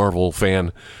good Marvel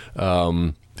fan,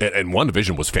 and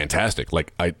WandaVision was fantastic.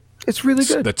 It's really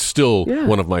good. That's still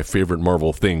one of my favorite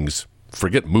Marvel things.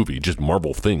 Forget movie, just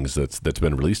Marvel things that's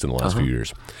been released in the last few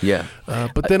years. Yeah.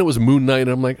 But then it was Moon Knight, and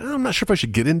I'm like, I'm not sure if I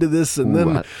should get into this. And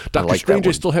then Doctor Strange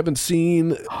I still haven't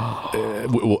seen.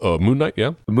 Moon Knight,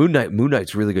 yeah? Moon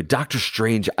Knight's really good. Doctor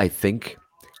Strange, I think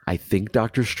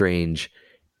Doctor Strange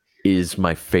is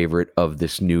my favorite of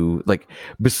this new, like,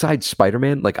 besides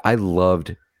Spider-Man, like, I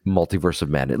loved Multiverse of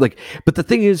Madness. Like, but the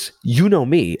thing is, you know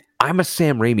me, I'm a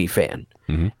Sam Raimi fan.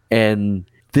 Mm-hmm. And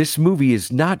this movie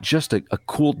is not just a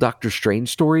cool Doctor Strange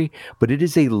story, but it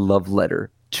is a love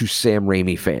letter to Sam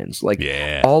Raimi fans. Like,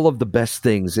 all of the best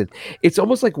things. And it's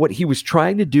almost like what he was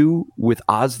trying to do with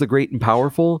Oz the Great and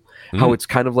Powerful, how it's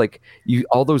kind of like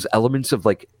all those elements of,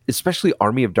 like, especially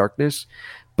Army of Darkness,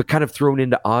 but kind of thrown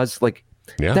into Oz. Like,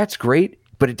 that's great,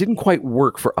 but it didn't quite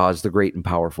work for Oz the Great and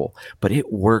Powerful. But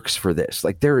it works for this.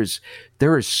 Like, there is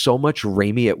so much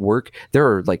Raimi at work.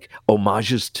 There are like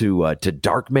homages to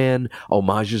Darkman,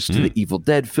 homages to the Evil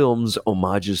Dead films,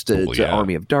 homages to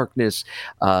Army of Darkness.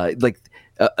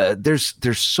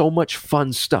 There's so much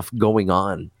fun stuff going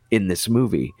on in this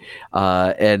movie,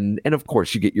 and of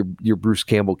course you get your Bruce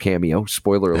Campbell cameo.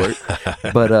 Spoiler alert!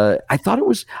 But I thought it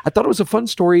was a fun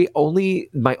story.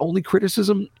 My only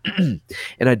criticism,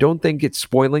 and I don't think it's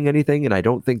spoiling anything, and I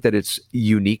don't think that it's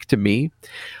unique to me.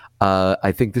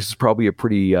 I think this is probably a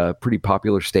pretty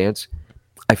popular stance.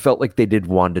 I felt like they did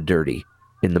Wanda dirty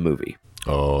in the movie.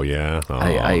 Oh yeah,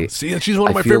 I see. She's one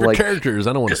of my favorite characters.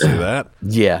 I don't want to say that.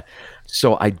 Yeah.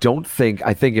 So I think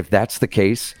if that's the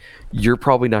case, you're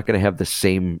probably not going to have the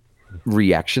same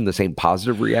reaction, the same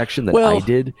positive reaction that I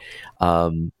did.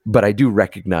 But I do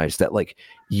recognize that, like,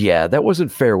 that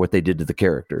wasn't fair what they did to the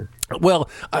character. Well,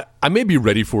 I may be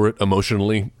ready for it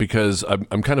emotionally because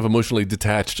I'm kind of emotionally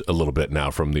detached a little bit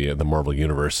now from the Marvel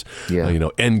universe. Yeah.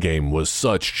 Endgame was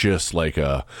such just like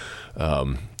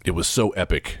it was so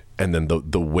epic, and then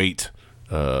the weight.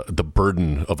 The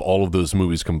burden of all of those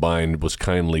movies combined was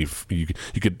kindly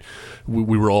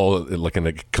we were all like in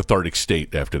a cathartic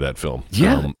state after that film.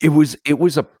 It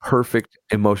was a perfect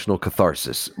emotional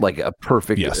catharsis, like a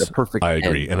perfect I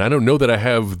agree. end. And I don't know that I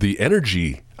have the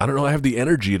energy. I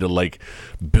to like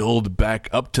build back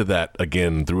up to that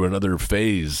again through another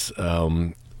phase.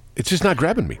 It's just not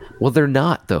grabbing me. Well, they're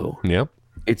not though. Yeah.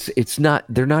 It's not,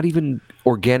 they're not even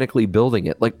organically building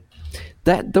it. Like,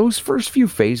 those first few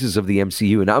phases of the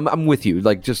MCU, and I'm with you,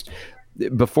 like, just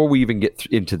before we even get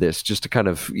into this, just to kind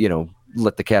of,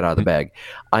 let the cat out of the bag,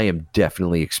 I am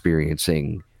definitely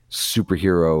experiencing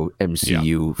superhero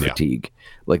MCU fatigue.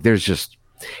 Like,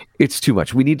 it's too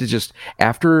much. We need to just,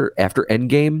 after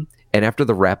Endgame and after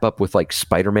the wrap up with, like,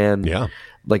 Spider-Man,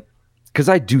 like, because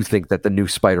I do think that the new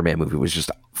Spider-Man movie was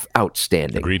just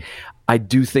outstanding. Agreed. I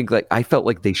do think, like, I felt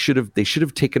like they should have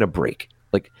taken a break.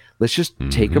 Like, let's just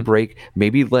take a break.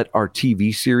 Maybe let our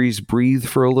TV series breathe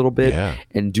for a little bit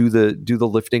and do the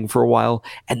lifting for a while,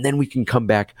 and then we can come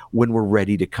back when we're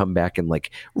ready to come back and,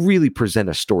 like, really present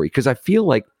a story. Because I feel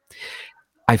like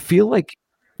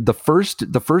the first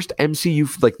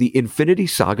MCU, like the Infinity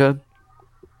Saga,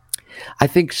 I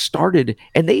think started,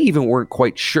 and they even weren't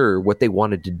quite sure what they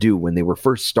wanted to do when they were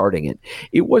first starting it.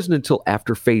 It wasn't until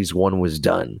after phase 1 was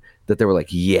done that they were like,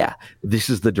 yeah, this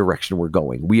is the direction we're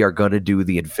going. We are going to do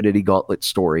the Infinity Gauntlet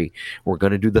story. We're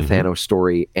going to do the Thanos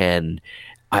story. And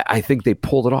I think they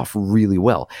pulled it off really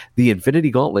well. The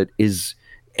Infinity Gauntlet is,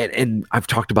 and I've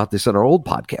talked about this on our old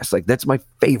podcast, like that's my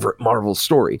favorite Marvel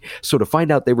story. So to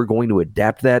find out they were going to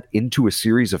adapt that into a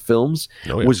series of films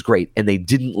was great. And they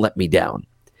didn't let me down.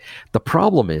 The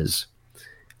problem is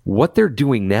what they're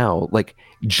doing now, like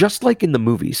just like in the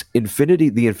movies,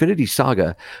 the Infinity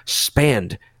Saga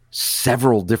spanned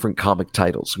several different comic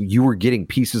titles. You were getting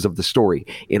pieces of the story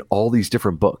in all these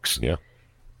different books. Yeah.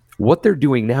 What they're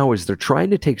doing now is they're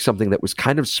trying to take something that was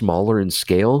kind of smaller in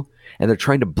scale and they're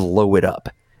trying to blow it up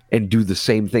and do the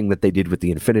same thing that they did with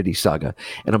the Infinity Saga.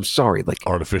 And I'm sorry, like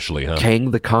artificially, huh?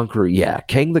 Kang the Conqueror. Yeah.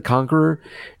 Kang the Conqueror.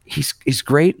 He's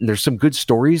great. And there's some good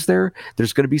stories there.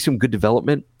 There's going to be some good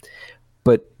development,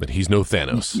 but he's no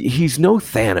Thanos. He's no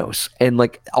Thanos. And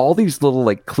like all these little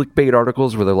like clickbait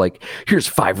articles where they're like, here's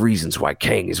 5 reasons why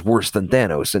Kang is worse than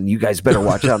Thanos. And you guys better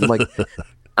watch out. I'm like,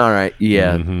 all right,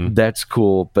 yeah, that's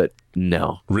cool, but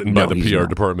no. Written by the PR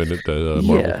department at Marvel.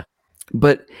 Yeah,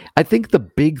 but I think the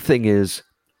big thing is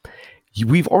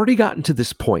we've already gotten to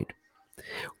this point.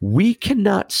 We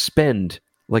cannot spend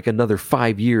like another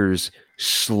 5 years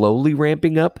slowly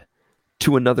ramping up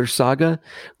to another saga.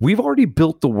 We've already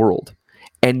built the world.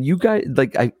 And you guys,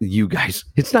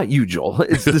 it's not you, Joel.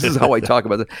 This is how I talk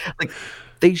about it. Like,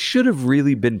 they should have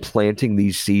really been planting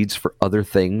these seeds for other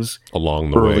things along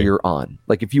the earlier way. On.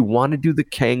 Like, if you want to do the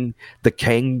Kang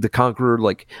the Conqueror,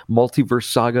 like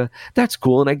multiverse saga, that's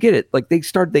cool, and I get it. Like,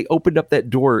 they opened up that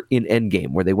door in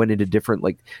Endgame where they went into different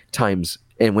like times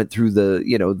and went through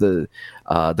the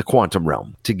quantum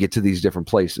realm to get to these different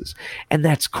places, and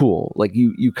that's cool. Like,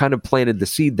 you kind of planted the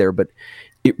seed there, but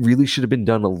it really should have been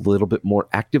done a little bit more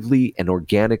actively and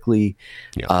organically.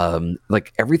 Yeah.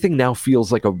 Like everything now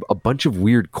feels like a bunch of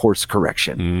weird course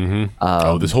correction.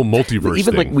 This whole multiverse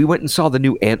even thing. Like we went and saw the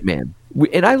new Ant-Man.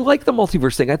 And I like the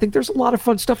multiverse thing. I think there's a lot of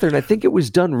fun stuff there, and I think it was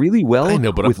done really well. I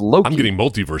know, but with Loki. I'm getting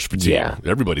multiverse fatigue. Yeah.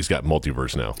 Everybody's got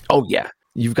multiverse now. Oh, yeah.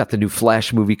 You've got the new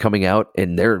Flash movie coming out,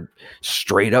 and they're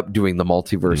straight up doing the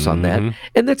multiverse on that.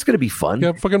 And that's going to be fun.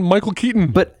 Yeah, fucking Michael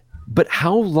Keaton. But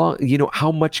how long,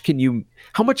 how much can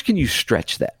you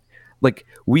stretch that? Like,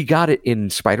 we got it in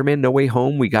Spider-Man No Way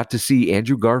Home. We got to see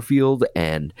Andrew Garfield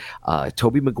and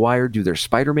Tobey Maguire do their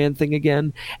Spider-Man thing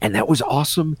again, and that was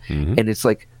awesome. And it's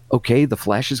like, okay, the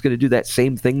Flash is going to do that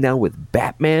same thing now with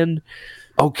Batman.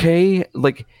 Okay,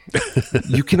 like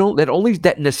you can only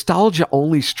that nostalgia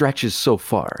only stretches so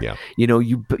far. Yeah,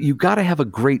 you got to have a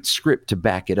great script to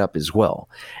back it up as well.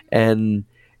 And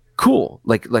cool,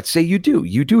 like let's say you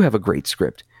do have a great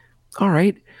script. All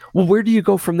right, well, where do you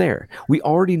go from there? We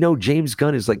already know James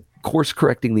Gunn is like course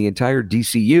correcting the entire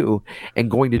DCU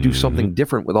and going to do something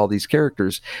different with all these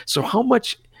characters. So how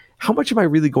much am I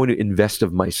really going to invest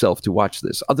of myself to watch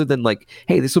this, other than like,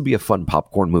 hey, this will be a fun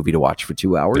popcorn movie to watch for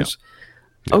 2 hours?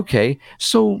 Yeah. Okay,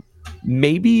 so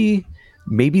maybe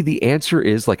the answer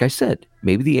is, like I said,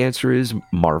 maybe the answer is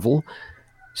Marvel,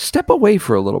 step away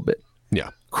for a little bit. Yeah.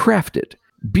 Craft it.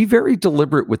 Be very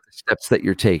deliberate with the steps that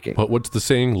you're taking. But what's the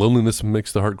saying? Loneliness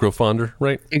makes the heart grow fonder,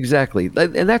 right? Exactly.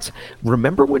 And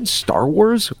remember when Star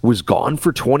Wars was gone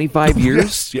for 25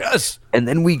 years? Yes. And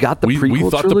then we got the prequel We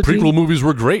thought trilogy? the prequel movies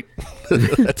were great.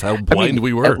 That's how blind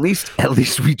we were. At least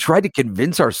we tried to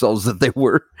convince ourselves that they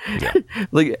were. Yeah.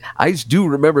 Like, I do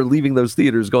remember leaving those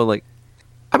theaters going like,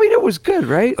 I mean, it was good,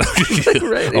 right?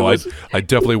 Right? I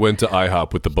definitely went to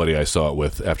IHOP with the buddy I saw it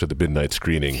with after the midnight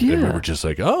screening. Yeah. And we were just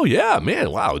like, oh, yeah,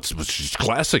 man, wow, it's just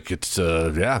classic. It's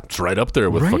it's right up there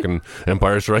with fucking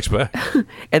Empire Strikes Back.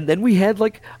 And then we had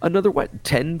like another,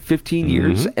 10, 15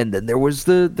 years, and then there was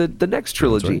the next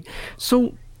trilogy. Right.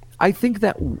 So I think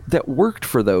that worked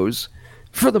for those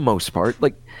for the most part.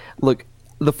 Like, look,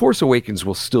 The Force Awakens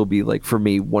will still be, like, for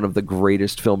me, one of the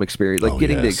greatest film experience. Like,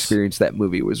 getting to experience that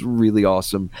movie was really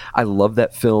awesome. I love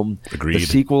that film. Agreed. The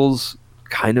sequels,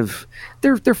 kind of,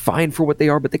 they're fine for what they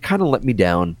are, but they kind of let me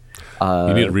down.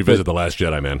 You need to revisit The Last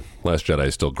Jedi, man. Last Jedi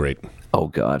is still great. Oh,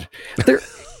 God.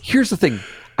 Here's the thing.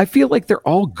 I feel like they're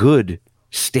all good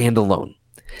standalone.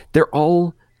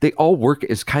 They all work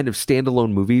as kind of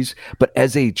standalone movies, but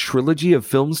as a trilogy of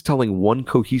films telling one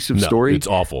cohesive story, it's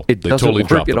awful. They totally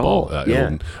dropped the ball.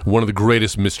 One of the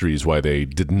greatest mysteries why they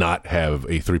did not have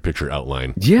a 3-picture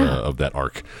outline of that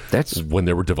arc. That's when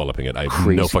they were developing it. I have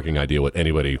no fucking idea what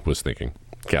anybody was thinking.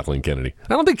 Kathleen Kennedy.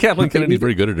 I don't think Kathleen Kennedy's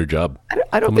very good at her job.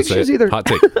 I don't think she is either. Hot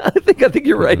take. I think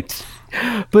you're right.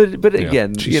 But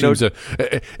again, she seems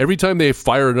every time they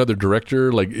fire another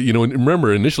director, like, and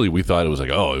remember initially we thought it was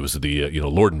like, oh, it was the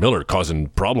Lord Miller causing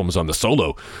problems on the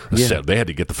Solo set. They had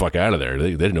to get the fuck out of there.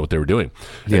 They didn't know what they were doing,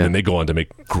 and then they go on to make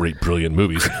great, brilliant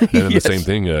movies. And then the same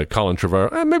thing, Colin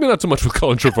Trevorrow. Maybe not so much with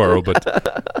Colin Trevorrow, but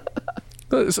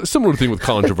a similar thing with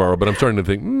Colin Trevorrow. But I'm starting to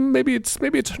think maybe it's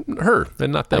her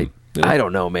and not them. I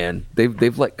don't know, man.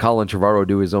 They've let Colin Trevorrow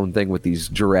do his own thing with these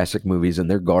Jurassic movies,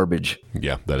 and they're garbage.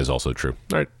 Yeah, that is also true.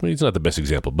 All right, well, he's not the best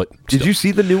example, but did you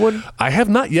see the new one? I have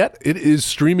not yet. It is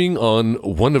streaming on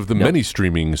one of the many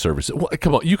streaming services. Well,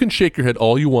 come on, you can shake your head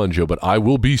all you want, Joe, but I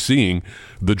will be seeing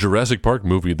the Jurassic Park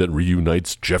movie that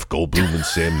reunites Jeff Goldblum and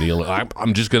Sam Neill.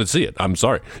 I'm just going to see it. I'm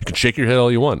sorry. You can shake your head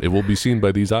all you want. It will be seen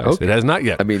by these eyes. Okay. It has not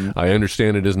yet. I mean, I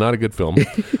understand it is not a good film.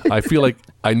 I feel like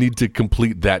I need to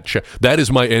complete that. That is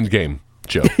my end game.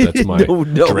 Joe, that's my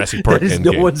Jurassic Park that is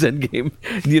endgame. No one's endgame.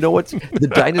 You know what's the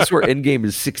dinosaur endgame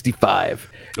is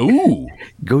 65. Ooh,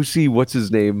 go see what's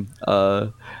his name?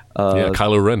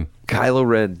 Kylo Ren. Kylo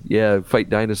Ren. Yeah, fight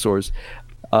dinosaurs.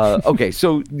 Okay,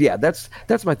 so yeah, that's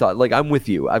my thought. Like, I'm with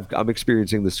you. I'm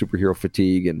experiencing the superhero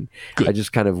fatigue, and I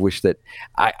just kind of wish that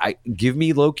I give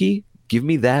me Loki, give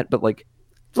me that, but like,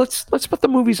 let's put the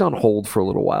movies on hold for a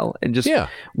little while and just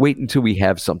wait until we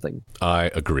have something. I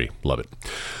agree. Love it.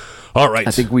 All right.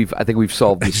 I think we've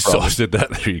solved this problem. Exhausted that.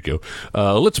 There you go.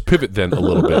 Let's pivot then a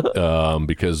little bit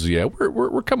because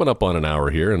we're coming up on an hour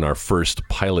here in our first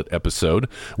pilot episode.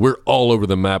 We're all over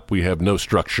the map. We have no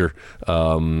structure.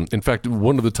 In fact,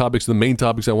 one of the main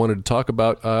topics I wanted to talk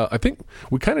about, I think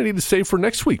we kind of need to save for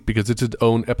next week because it's its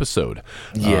own episode.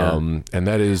 Yeah, and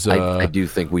that is I do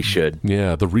think we should.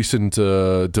 Yeah, the recent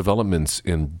developments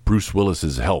in Bruce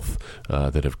Willis's health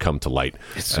that have come to light.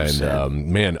 It's so sad.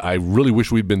 Man, I really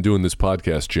wish we'd been doing this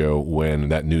podcast, Joe, when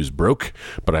that news broke,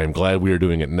 but I am glad we are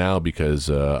doing it now because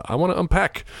I want to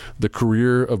unpack the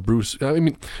career of Bruce. I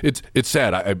mean, it's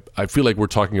sad. I feel like we're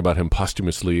talking about him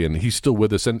posthumously, and he's still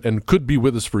with us and could be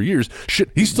with us for years.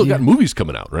 Shit, he's still got movies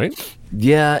coming out, right?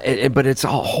 Yeah, but it's a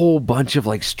whole bunch of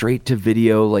like straight to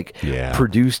video, like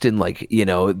produced in like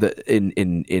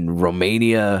in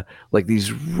Romania, like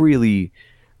these really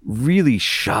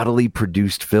shoddily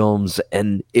produced films,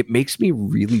 and it makes me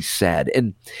really sad.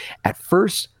 And at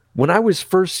first, when I was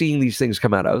first seeing these things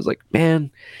come out, I was like,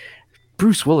 man,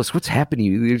 Bruce Willis, what's happening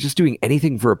to you? You're just doing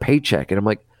anything for a paycheck. And I'm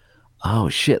like, oh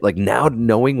shit, like now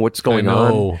knowing what's going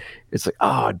on, it's like,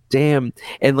 oh damn.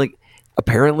 And like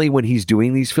apparently when he's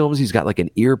doing these films, he's got like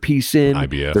an earpiece in,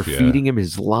 IBF, they're feeding him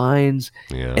his lines,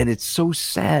 and it's so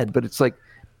sad, but it's like,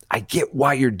 I get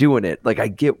why you're doing it. Like, I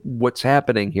get what's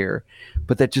happening here,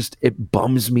 but it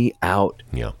bums me out.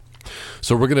 Yeah.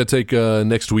 So we're going to take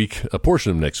next week, a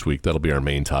portion of next week. That'll be our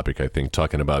main topic, I think,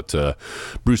 talking about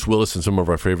Bruce Willis and some of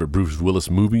our favorite Bruce Willis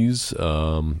movies.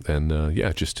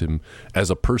 Just him as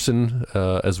a person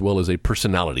as well as a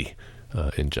personality.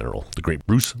 In general, the great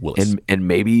Bruce Willis, and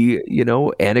maybe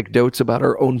anecdotes about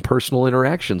our own personal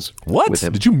interactions. What? With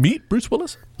him. Did you meet Bruce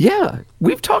Willis? Yeah,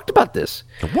 we've talked about this.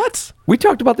 What? We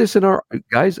talked about this in our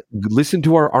guys. Listen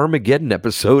to our Armageddon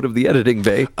episode of the Editing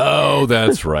Bay. Oh,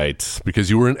 that's right. Because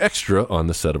you were an extra on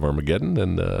the set of Armageddon,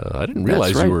 and I didn't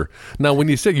realize you were. Now, when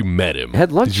you said you met him,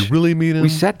 had lunch. Did you really meet him? We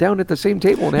sat down at the same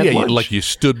table and had lunch. Like you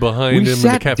stood behind him in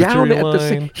the cafeteria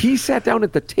line. He sat down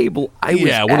at the table.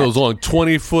 One of those long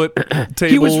 20-foot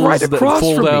tables. He was right across that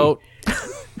fold from out. Me.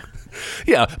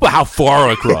 Yeah, but how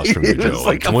far across from you, Joe?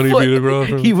 Like 20 feet across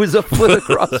from me? He was a foot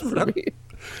across from me.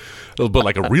 But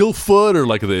like a real foot, or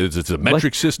like it's a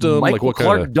metric system? Michael like what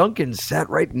Clark kind of... Duncan sat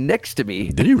right next to me.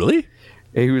 Did he really?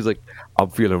 And he was like, "I'm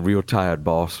feeling real tired,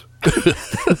 boss."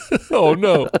 Oh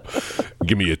no!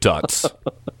 Give me your tots.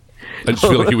 I just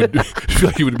feel like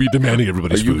he would be demanding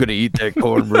everybody's food. Are you food. going to eat that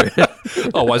cornbread?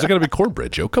 Oh, why is it going to be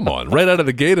cornbread, Joe? Come on, right out of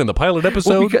the gate in the pilot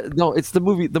episode. Well, no, it's the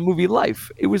movie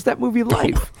Life. It was that movie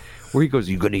Life where he goes,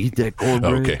 "You going to eat that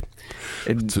cornbread?" Okay.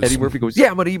 And Eddie Murphy goes, "Yeah,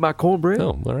 I'm going to eat my cornbread."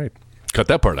 Oh, all right. Cut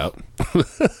that part out.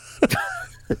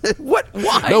 What?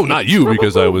 Why? No, not you,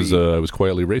 because I was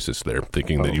quietly racist there,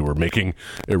 thinking that you were making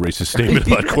a racist statement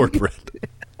about cornbread.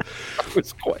 It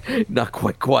was not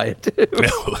quite quiet.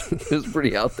 It was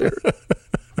pretty out there.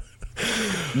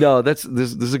 No, this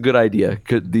is a good idea.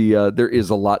 There is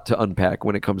a lot to unpack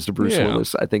when it comes to Bruce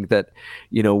Willis. I think that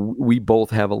we both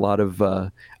have a lot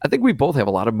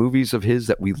of movies of his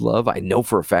that we love. I know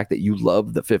for a fact that you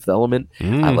love The Fifth Element.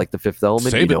 I like The Fifth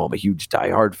Element. I'm a huge Die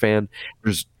Hard fan.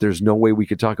 There's no way we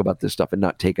could talk about this stuff and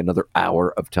not take another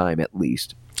hour of time at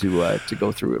least to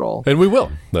go through it all. And we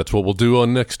will. That's what we'll do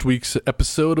on next week's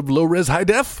episode of Low Res High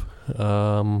Def.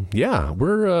 Yeah,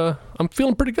 I'm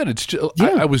feeling pretty good. It's just,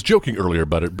 I was joking earlier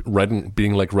about it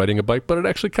being like riding a bike, but it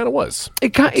actually kind of was.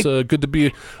 It's good to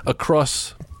be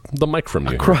across the mic from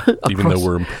you, even though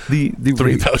we're the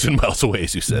 3,000 miles away,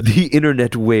 as you said. The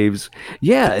internet waves,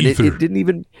 and it didn't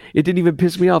even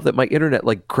piss me off that my internet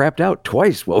like crapped out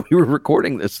twice while we were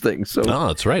recording this thing. So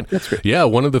that's right. That's great. Yeah,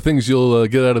 one of the things you'll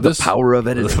get out of this, the power of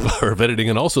editing,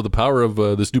 and also the power of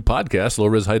this new podcast, Low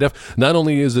Res High Def. Not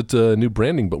only is it new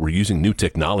branding, but we're using new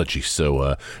technology.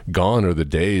 So gone are the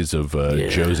days of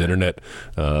Joe's internet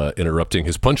interrupting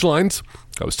his punchlines.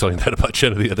 I was telling that about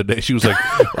Jenna the other day. She was like,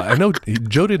 I know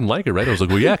Joe didn't like it, right? I was like,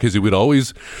 well, yeah, because he would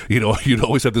always, you'd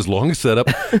always have this long setup,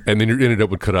 and then your internet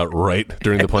would cut out right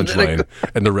during the punchline,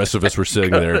 and the rest of us were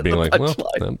sitting there being like, well,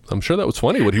 I'm sure that was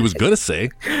funny, what he was going to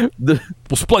say. We'll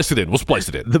splice it in.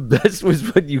 The best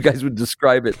was when you guys would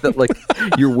describe it, that like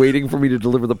you're waiting for me to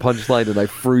deliver the punchline, and I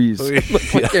freeze.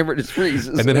 My camera just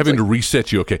freezes. And then having to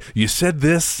reset you. Okay, you said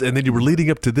this, and then you were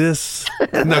leading up to this.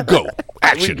 Now go.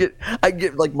 Action. I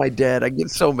get like my dad. I get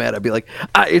so mad. I'd be like,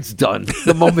 it's done.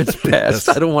 The moment's passed.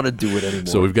 I don't want to do it anymore.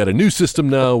 So we've got a new system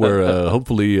now where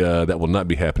hopefully that will not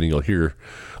be happening. You'll hear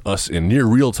us in near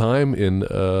real time in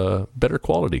better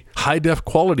quality, high def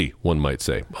quality, one might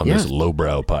say, on this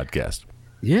lowbrow podcast.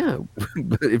 Yeah,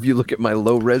 but if you look at my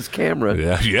low res camera,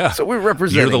 yeah. So we're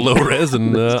representing. You're the low res,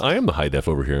 and I am the high def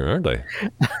over here, aren't I?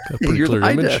 Got a pretty You're clear the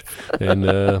high image, def. And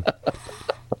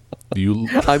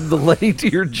I'm the Lenny to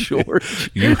your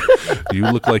George. You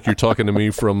look like you're talking to me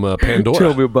from Pandora.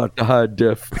 Tell me about the high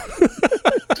def.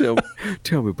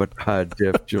 Tell me about the high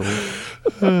def, Joel.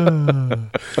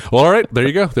 Well, all right, there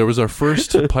you go. There was our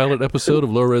first pilot episode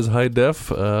of Low Res High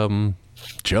Def.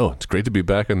 Joe, it's great to be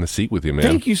back on the seat with you, man.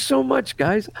 Thank you so much,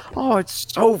 guys. Oh,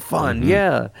 it's so fun. Mm-hmm.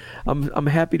 Yeah, I'm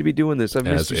happy to be doing this. I've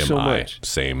missed you so much.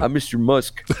 Same. I missed your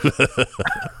musk.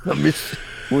 I missed.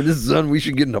 When this is done, we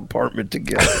should get an apartment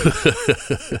together.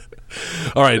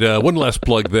 All right, one last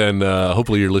plug then.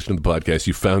 Hopefully you're listening to the podcast.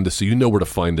 You found us, so you know where to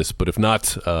find us. But if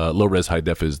not, Low Res High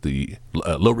Def is the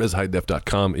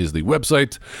lowreshighDef.com is the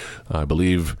website. I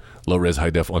believe Low Res High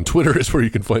Def on Twitter is where you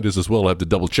can find us as well. I'll have to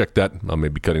double check that. I may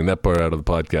be cutting that part out of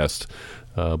the podcast.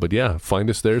 But yeah, find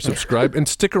us there, subscribe, and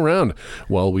stick around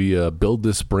while we build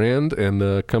this brand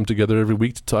and come together every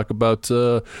week to talk about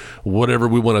whatever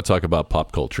we want to talk about,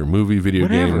 pop culture, movie, video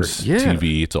games,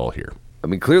 TV, it's all here. I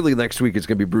mean, clearly next week it's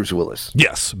going to be Bruce Willis.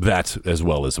 Yes, that as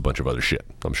well as a bunch of other shit,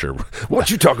 I'm sure.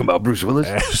 What you talking about, Bruce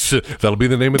Willis? That'll be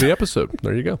the name of the episode.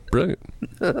 There you go. Brilliant.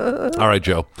 All right,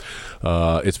 Joe.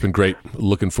 It's been great.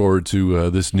 Looking forward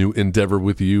to this new endeavor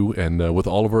with you and with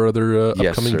all of our other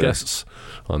upcoming guests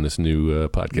on this new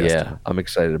podcast. Yeah, I'm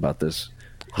excited about this.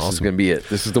 This is going to be it.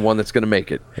 This is the one that's going to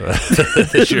make it.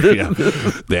 Sure, yeah.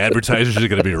 The advertisers are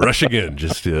going to be rushing in.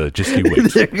 Just you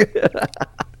wait.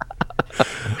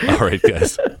 All right,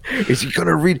 guys. Is he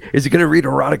gonna read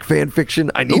erotic fan fiction?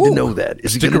 I need to know that.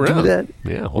 Is he gonna do that?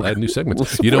 Yeah, we'll add new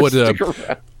segments. You know what?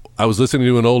 I was listening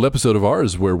to an old episode of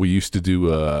ours where we used to do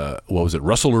what was it,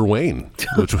 Russell or Wayne,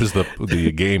 which was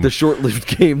the game, the short-lived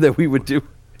game that we would do,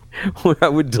 where I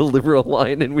would deliver a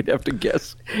line and we'd have to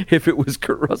guess if it was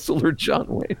Kurt Russell or John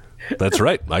Wayne. That's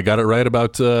right. I got it right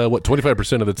about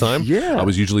 25% of the time. Yeah. I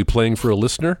was usually playing for a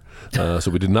listener,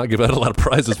 so we did not give out a lot of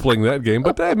prizes playing that game.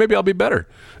 But maybe I'll be better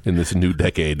in this new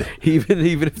decade. Even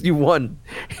if you won,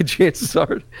 chances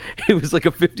are it was like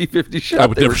a 50-50 shot. I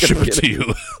would never ship it to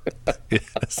you.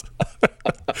 Yes.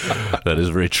 That is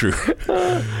very true.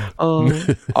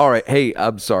 All right. Hey,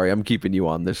 I'm sorry. I'm keeping you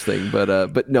on this thing,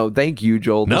 but no, thank you,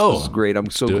 Joel. This is great.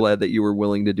 I'm so glad that you were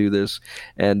willing to do this,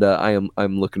 and I'm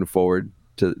looking forward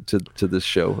to this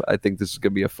show. I think this is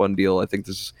going to be a fun deal. I think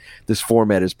this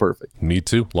format is perfect. Me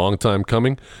too. Long time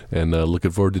coming, and looking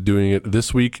forward to doing it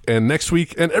this week and next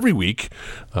week and every week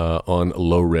on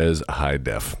Low Res High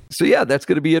Def. So yeah, that's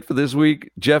going to be it for this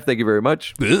week. Jeff, thank you very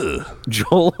much. Ugh.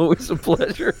 Joel, always a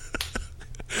pleasure.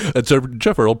 That's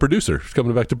Jeff, our old producer. He's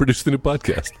coming back to produce the new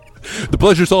podcast. The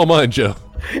pleasure's all mine, Joe.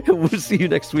 We'll see you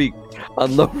next week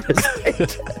on Low Res High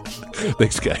Def.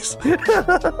 Thanks, guys.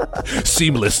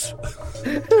 Seamless.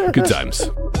 Good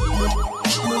times.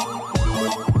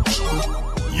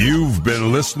 You've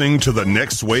been listening to the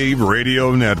Next Wave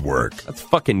Radio Network. That's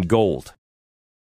fucking gold.